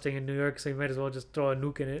disgusting in New York, so you might as well just throw a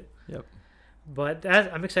nuke in it. Yep. But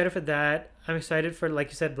I'm excited for that. I'm excited for, like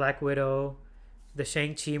you said, Black Widow, the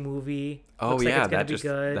Shang-Chi movie. Oh, looks yeah. Like it's gonna be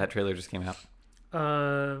good. That trailer just came out.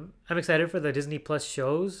 I'm excited for the Disney Plus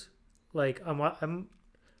shows. Like, I'm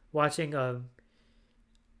watching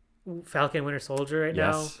Falcon Winter Soldier right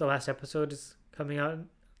now. The last episode is coming out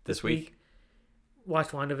this week.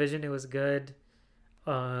 Watched WandaVision. It was good.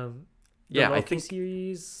 I think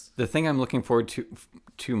series. The thing I'm looking forward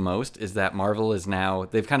to most is that Marvel is now,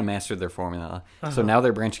 they've kind of mastered their formula. So now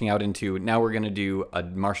they're branching out into, now we're going to do a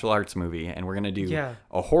martial arts movie and we're going to do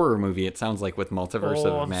a horror movie, it sounds like, with Multiverse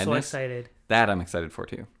of Madness. I'm so excited. That I'm excited for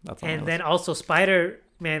too. That's and then also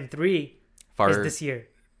Spider-Man 3 is this year.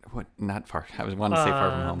 What? Not far. I was wanting to say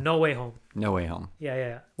Far From Home. No Way Home. No Way Home.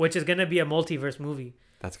 Yeah. Which is going to be a multiverse movie.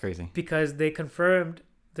 That's crazy. Because they confirmed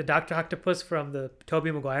the Dr. Octopus from the Tobey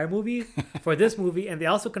Maguire movie for this movie, and they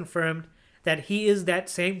also confirmed that he is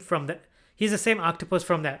he's the same octopus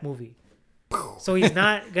from that movie. So he's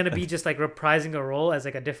not going to be just like reprising a role as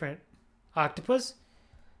like a different octopus.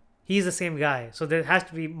 He's the same guy. So there has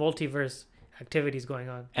to be multiverse activities going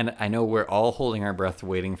on. And I know we're all holding our breath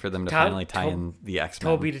waiting for them to finally tie in the X-Men.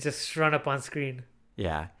 Toby to just run up on screen.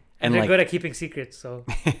 Yeah. And they're good at keeping secrets, so.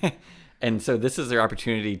 And so this is their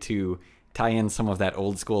opportunity to tie in some of that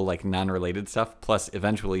old school, like, non-related stuff, plus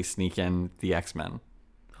eventually sneak in the X-Men.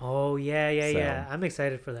 Oh, yeah. I'm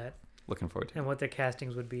excited for that. Looking forward to it. And what their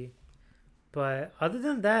castings would be. But other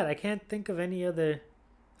than that, I can't think of any other...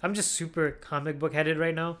 I'm just super comic book headed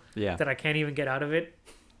right now. Yeah. That I can't even get out of it.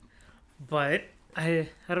 But I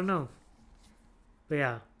don't know. But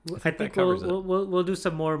yeah. I think we'll do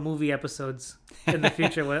some more movie episodes in the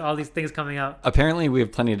future with all these things coming out. Apparently, we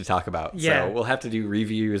have plenty to talk about. Yeah. So we'll have to do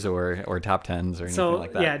reviews or top tens or anything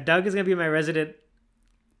like that. Yeah, Doug is going to be my resident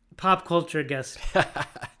pop culture guest.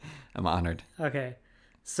 I'm honored. Okay.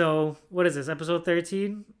 So what is this, episode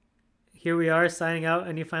 13? Here we are signing out.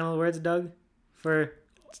 Any final words, Doug, for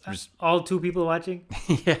all 2 people watching?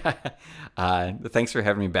 Yeah. Thanks for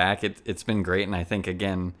having me back. It's been great. And I think,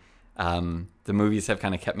 again... the movies have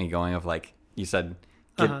kind of kept me going of, like you said,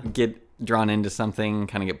 get drawn into something,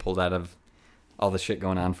 kind of get pulled out of all the shit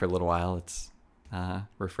going on for a little while. It's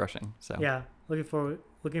refreshing. So yeah, looking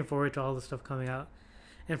forward to all the stuff coming out.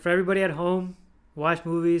 And for everybody at home, watch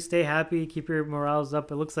movies, stay happy, keep your morals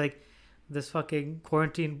up. It looks like this fucking this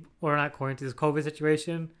COVID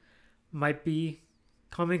situation might be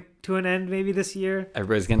coming to an end maybe this year.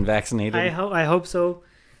 Everybody's getting vaccinated. I hope so.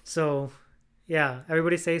 So yeah,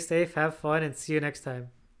 everybody stay safe, have fun, and see you next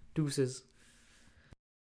time. Deuces.